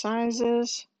different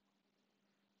sizes,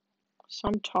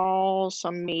 some tall,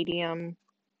 some medium.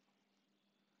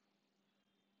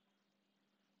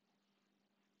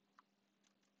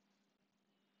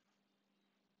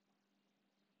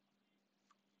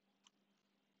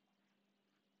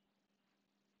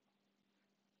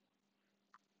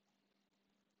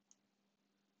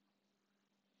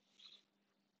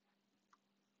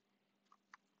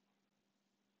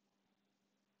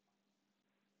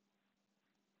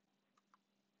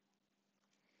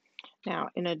 Now,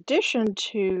 in addition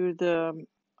to the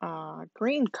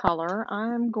green color,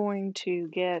 I'm going to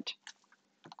get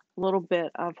a little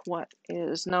bit of what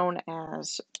is known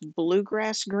as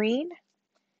bluegrass green.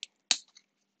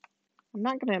 I'm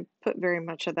not going to put very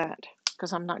much of that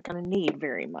because I'm not going to need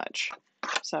very much.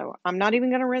 So I'm not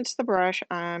even going to rinse the brush.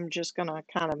 I'm just going to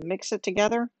kind of mix it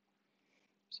together.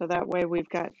 So that way we've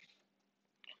got a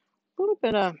little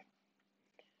bit of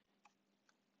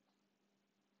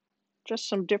just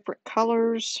some different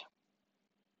colors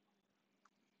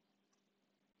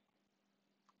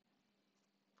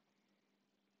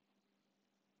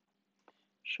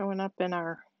showing up in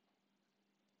our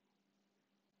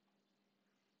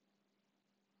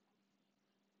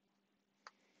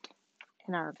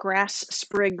grass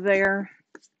sprig there.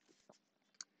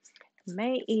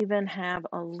 May even have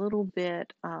a little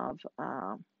bit of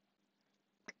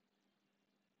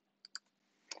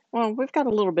well, we've got a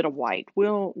little bit of white.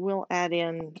 We'll add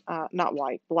in not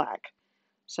white, black.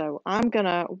 So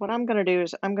what I'm gonna do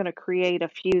is I'm gonna create a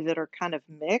few that are kind of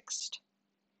mixed.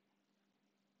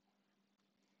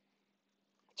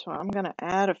 So I'm gonna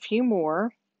add a few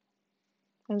more,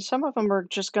 and some of them are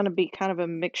just gonna be kind of a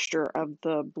mixture of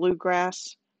the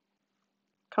bluegrass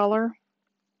color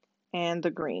and the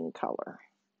green color.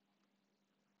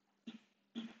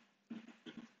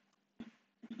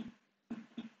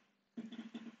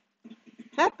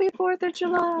 Happy 4th of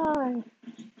July!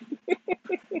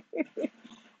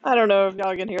 I don't know if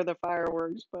y'all can hear the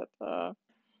fireworks, but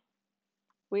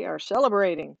we are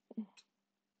celebrating.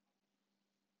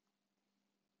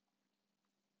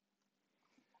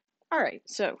 All right,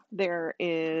 so there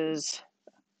is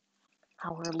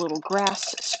our little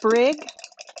grass sprig.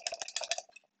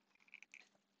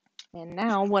 And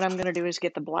now what I'm going to do is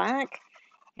get the black,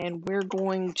 and we're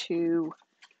going to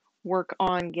work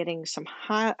on getting some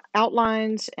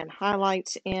outlines and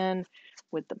highlights in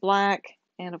with the black,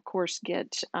 and of course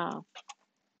get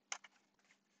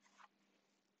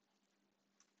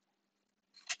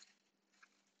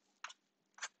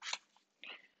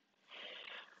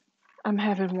I'm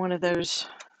having one of those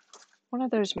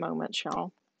moments,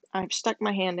 y'all. I've stuck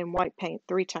my hand in white paint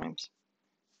 3 times.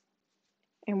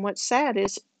 And what's sad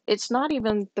is it's not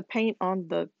even the paint on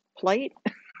the plate.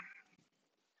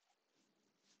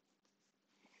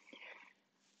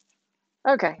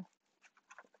 Okay,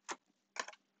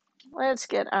 let's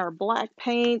get our black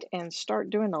paint and start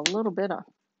doing a little bit of,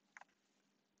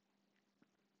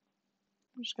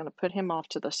 I'm just going to put him off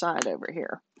to the side over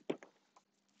here.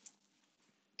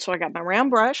 So I got my round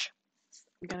brush.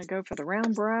 I'm going to go for the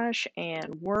round brush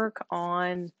and work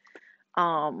on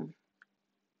some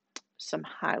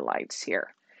highlights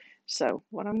here. So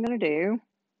what I'm going to do, I'm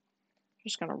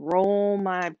just going to roll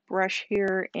my brush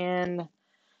here in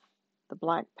the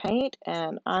black paint,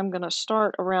 and I'm going to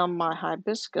start around my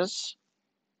hibiscus,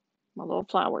 my little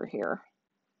flower here.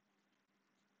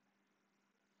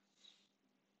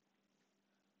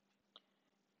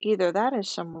 Either that is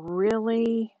some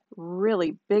really,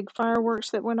 really big fireworks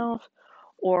that went off,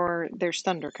 or there's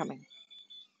thunder coming.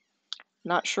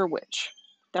 Not sure which.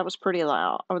 That was pretty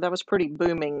loud. Oh, that was pretty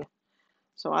booming.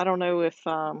 So I don't know if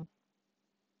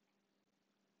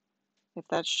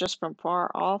that's just from far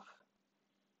off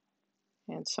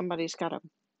and somebody's got a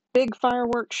big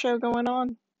fireworks show going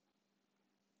on,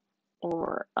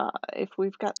 or if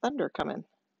we've got thunder coming.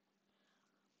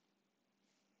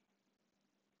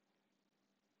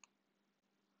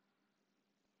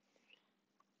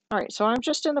 All right, so I'm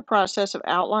just in the process of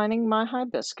outlining my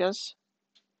hibiscus.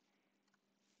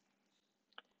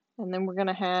 And then we're going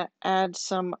to add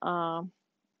some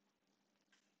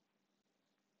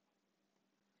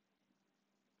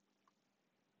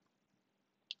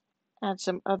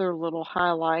other little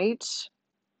highlights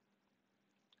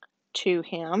to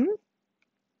him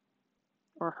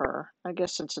or her. I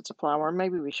guess since it's a flower,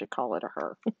 maybe we should call it a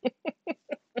her.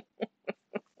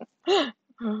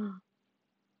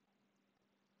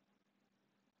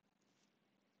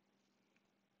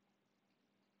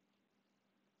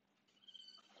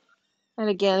 And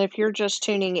again, if you're just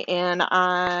tuning in,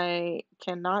 I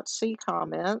cannot see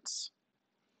comments.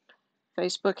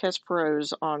 Facebook has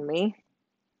froze on me.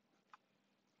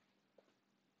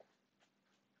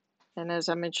 And as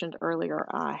I mentioned earlier,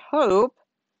 I hope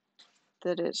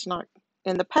that it's not,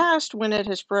 in the past when it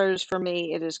has froze for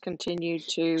me, it has continued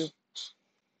to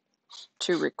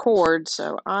record.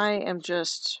 So I am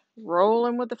just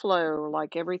rolling with the flow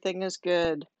like everything is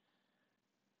good.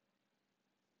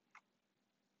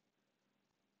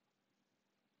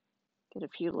 Get a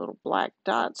few little black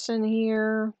dots in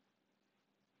here.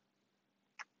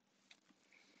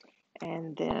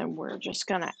 And then we're just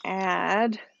going to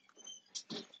add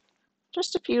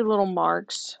just a few little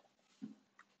marks.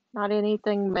 Not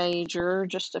anything major,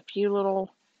 just a few little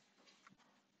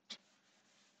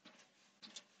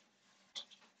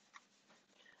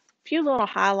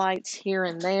highlights here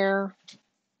and there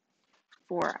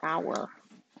for our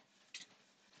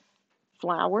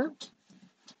flower.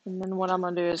 And then what I'm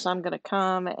going to do is I'm going to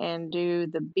come and do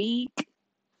the beak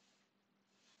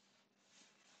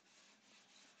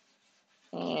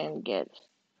and get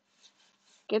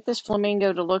this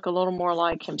flamingo to look a little more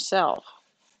like himself.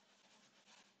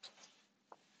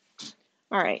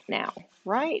 All right, now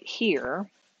right here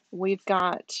we've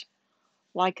got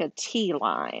like a T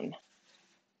line.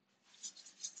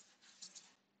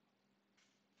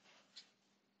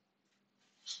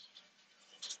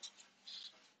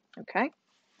 Okay.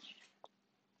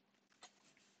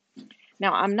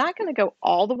 Now I'm not going to go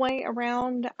all the way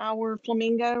around our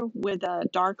flamingo with a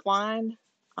dark line.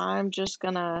 I'm just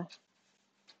going to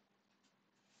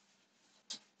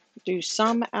do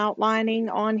some outlining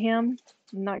on him.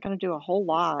 I'm not going to do a whole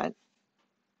lot.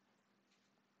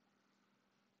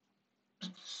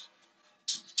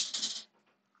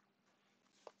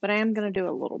 But I am going to do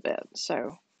a little bit.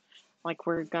 So, like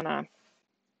we're going to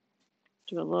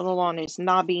do a little on his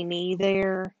knobby knee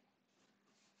there.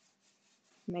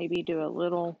 Maybe do a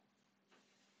little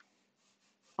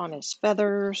on his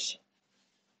feathers.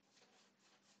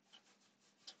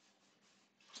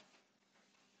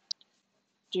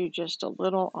 Do just a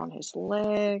little on his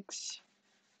legs.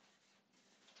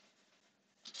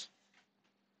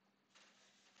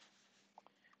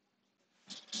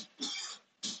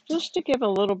 Just to give a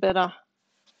little bit of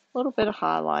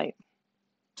highlight.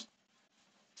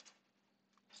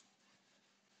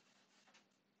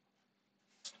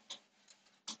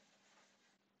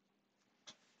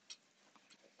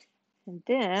 And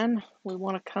then we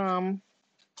want to come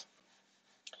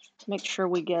make sure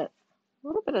we get a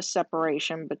little bit of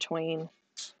separation between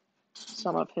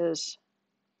some of his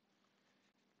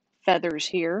feathers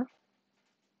here.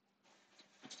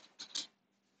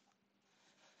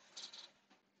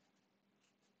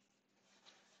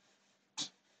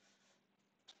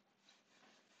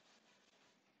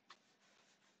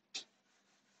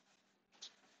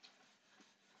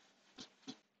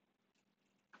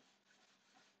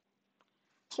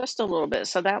 Just a little bit,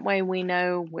 so that way we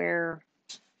know where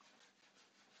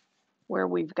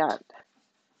we've got.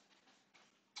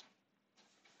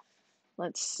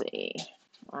 Let's see.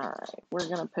 All right, we're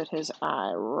going to put his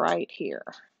eye right here.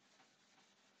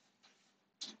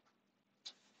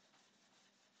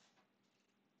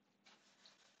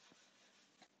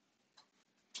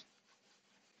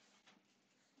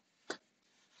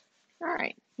 All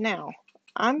right, now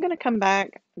I'm going to come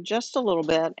back just a little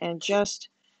bit and just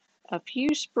a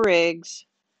few sprigs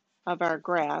of our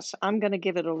grass. I'm going to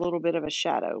give it a little bit of a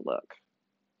shadow look.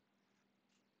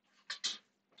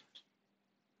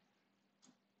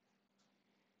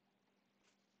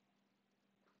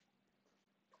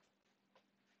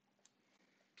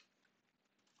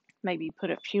 Maybe put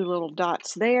a few little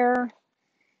dots there.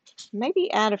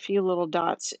 Maybe add a few little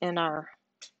dots in our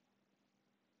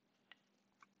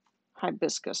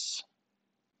hibiscus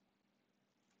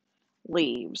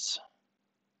leaves.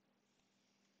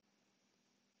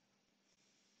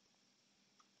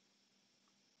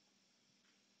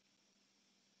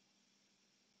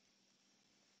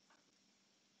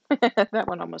 That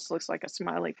one almost looks like a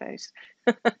smiley face.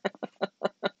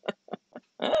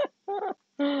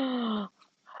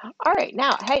 All right,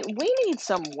 now, hey, we need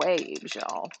some waves,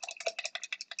 y'all.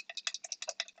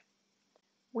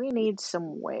 We need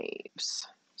some waves.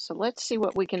 So let's see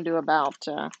what we can do about,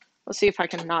 let's see if I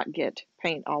can not get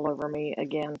paint all over me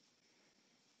again.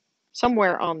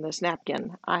 Somewhere on this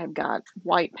napkin, I have got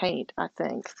white paint, I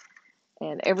think.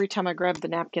 And every time I grab the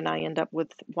napkin, I end up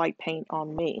with white paint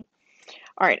on me.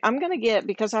 All right, I'm going to get,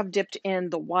 because I've dipped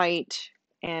in the white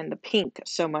and the pink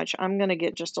so much, I'm going to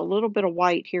get just a little bit of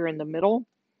white here in the middle.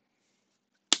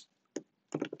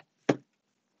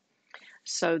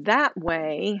 So that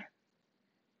way,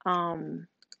 I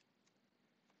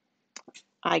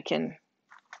can,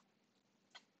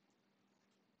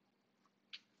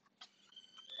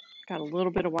 got a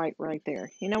little bit of white right there.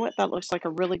 You know what? That looks like a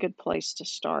really good place to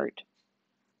start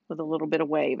with a little bit of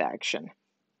wave action.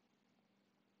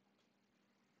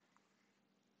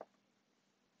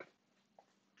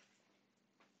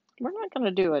 We're not going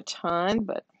to do a ton,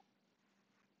 but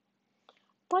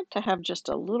I'd like to have just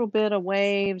a little bit of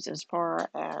waves as far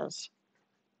as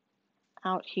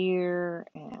out here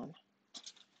and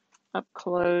up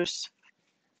close.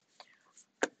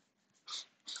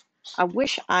 I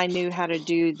wish I knew how to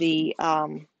do the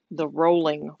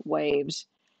rolling waves.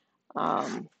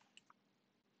 I'm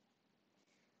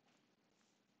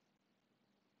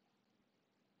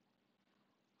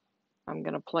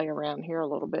going to play around here a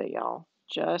little bit, y'all,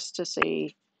 just to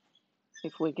see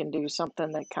if we can do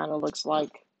something that kind of looks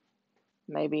like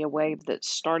maybe a wave that's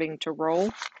starting to roll.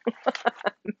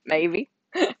 Maybe.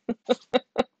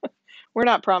 We're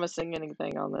not promising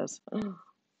anything on this.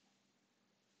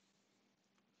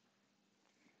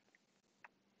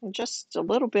 And just a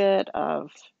little bit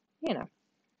of, you know,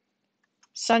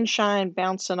 sunshine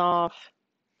bouncing off.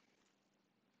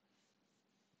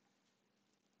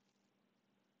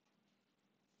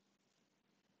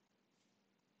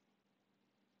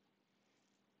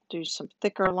 Do some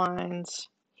thicker lines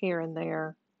here and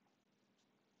there.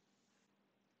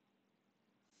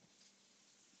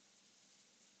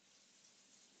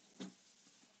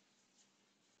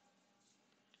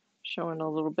 Showing a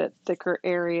little bit thicker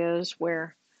areas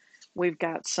where we've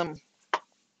got some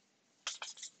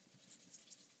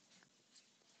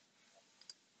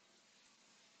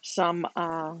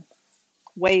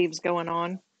waves going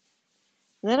on. And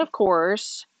then, of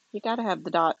course, you got to have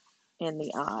the dot in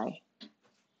the eye.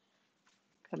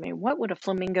 I mean, what would a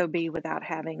flamingo be without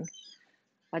having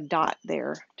a dot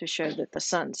there to show that the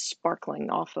sun's sparkling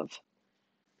off of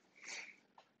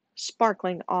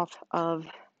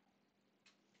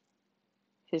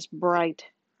his bright,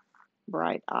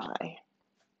 bright eye.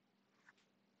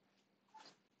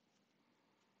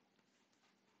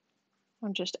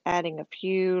 I'm just adding a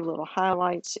few little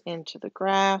highlights into the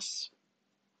grass.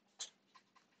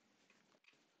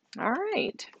 All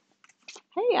right.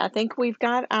 Hey, I think we've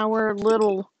got our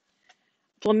little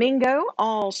flamingo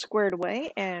all squared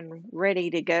away and ready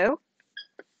to go.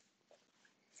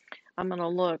 I'm going to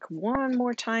look one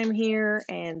more time here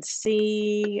and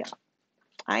see.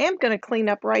 I am going to clean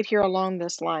up right here along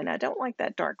this line. I don't like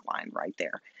that dark line right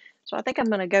there. So I think I'm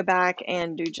going to go back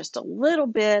and do just a little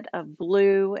bit of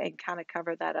blue and kind of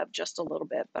cover that up just a little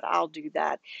bit, but I'll do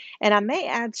that. And I may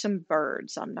add some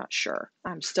birds. I'm not sure.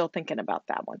 I'm still thinking about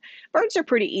that one. Birds are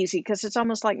pretty easy because it's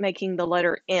almost like making the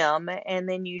letter M, and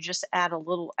then you just add a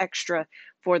little extra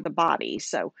for the body.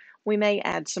 So we may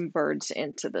add some birds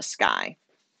into the sky.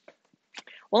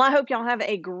 Well, I hope y'all have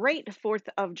a great 4th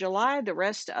of July, the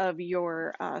rest of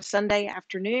your Sunday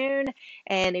afternoon.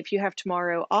 And if you have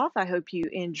tomorrow off, I hope you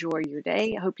enjoy your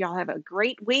day. I hope y'all have a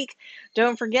great week.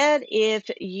 Don't forget, if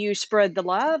you spread the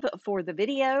love for the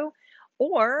video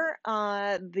or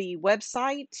the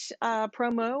website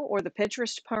promo or the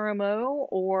Pinterest promo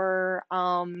or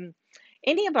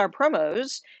any of our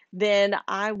promos, then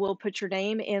I will put your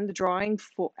name in the drawing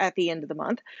for at the end of the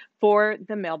month for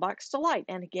the Mailbox Delight.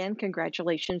 And again,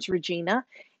 congratulations, Regina,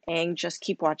 and just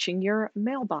keep watching your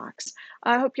mailbox.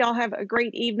 I hope y'all have a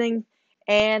great evening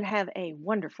and have a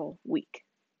wonderful week.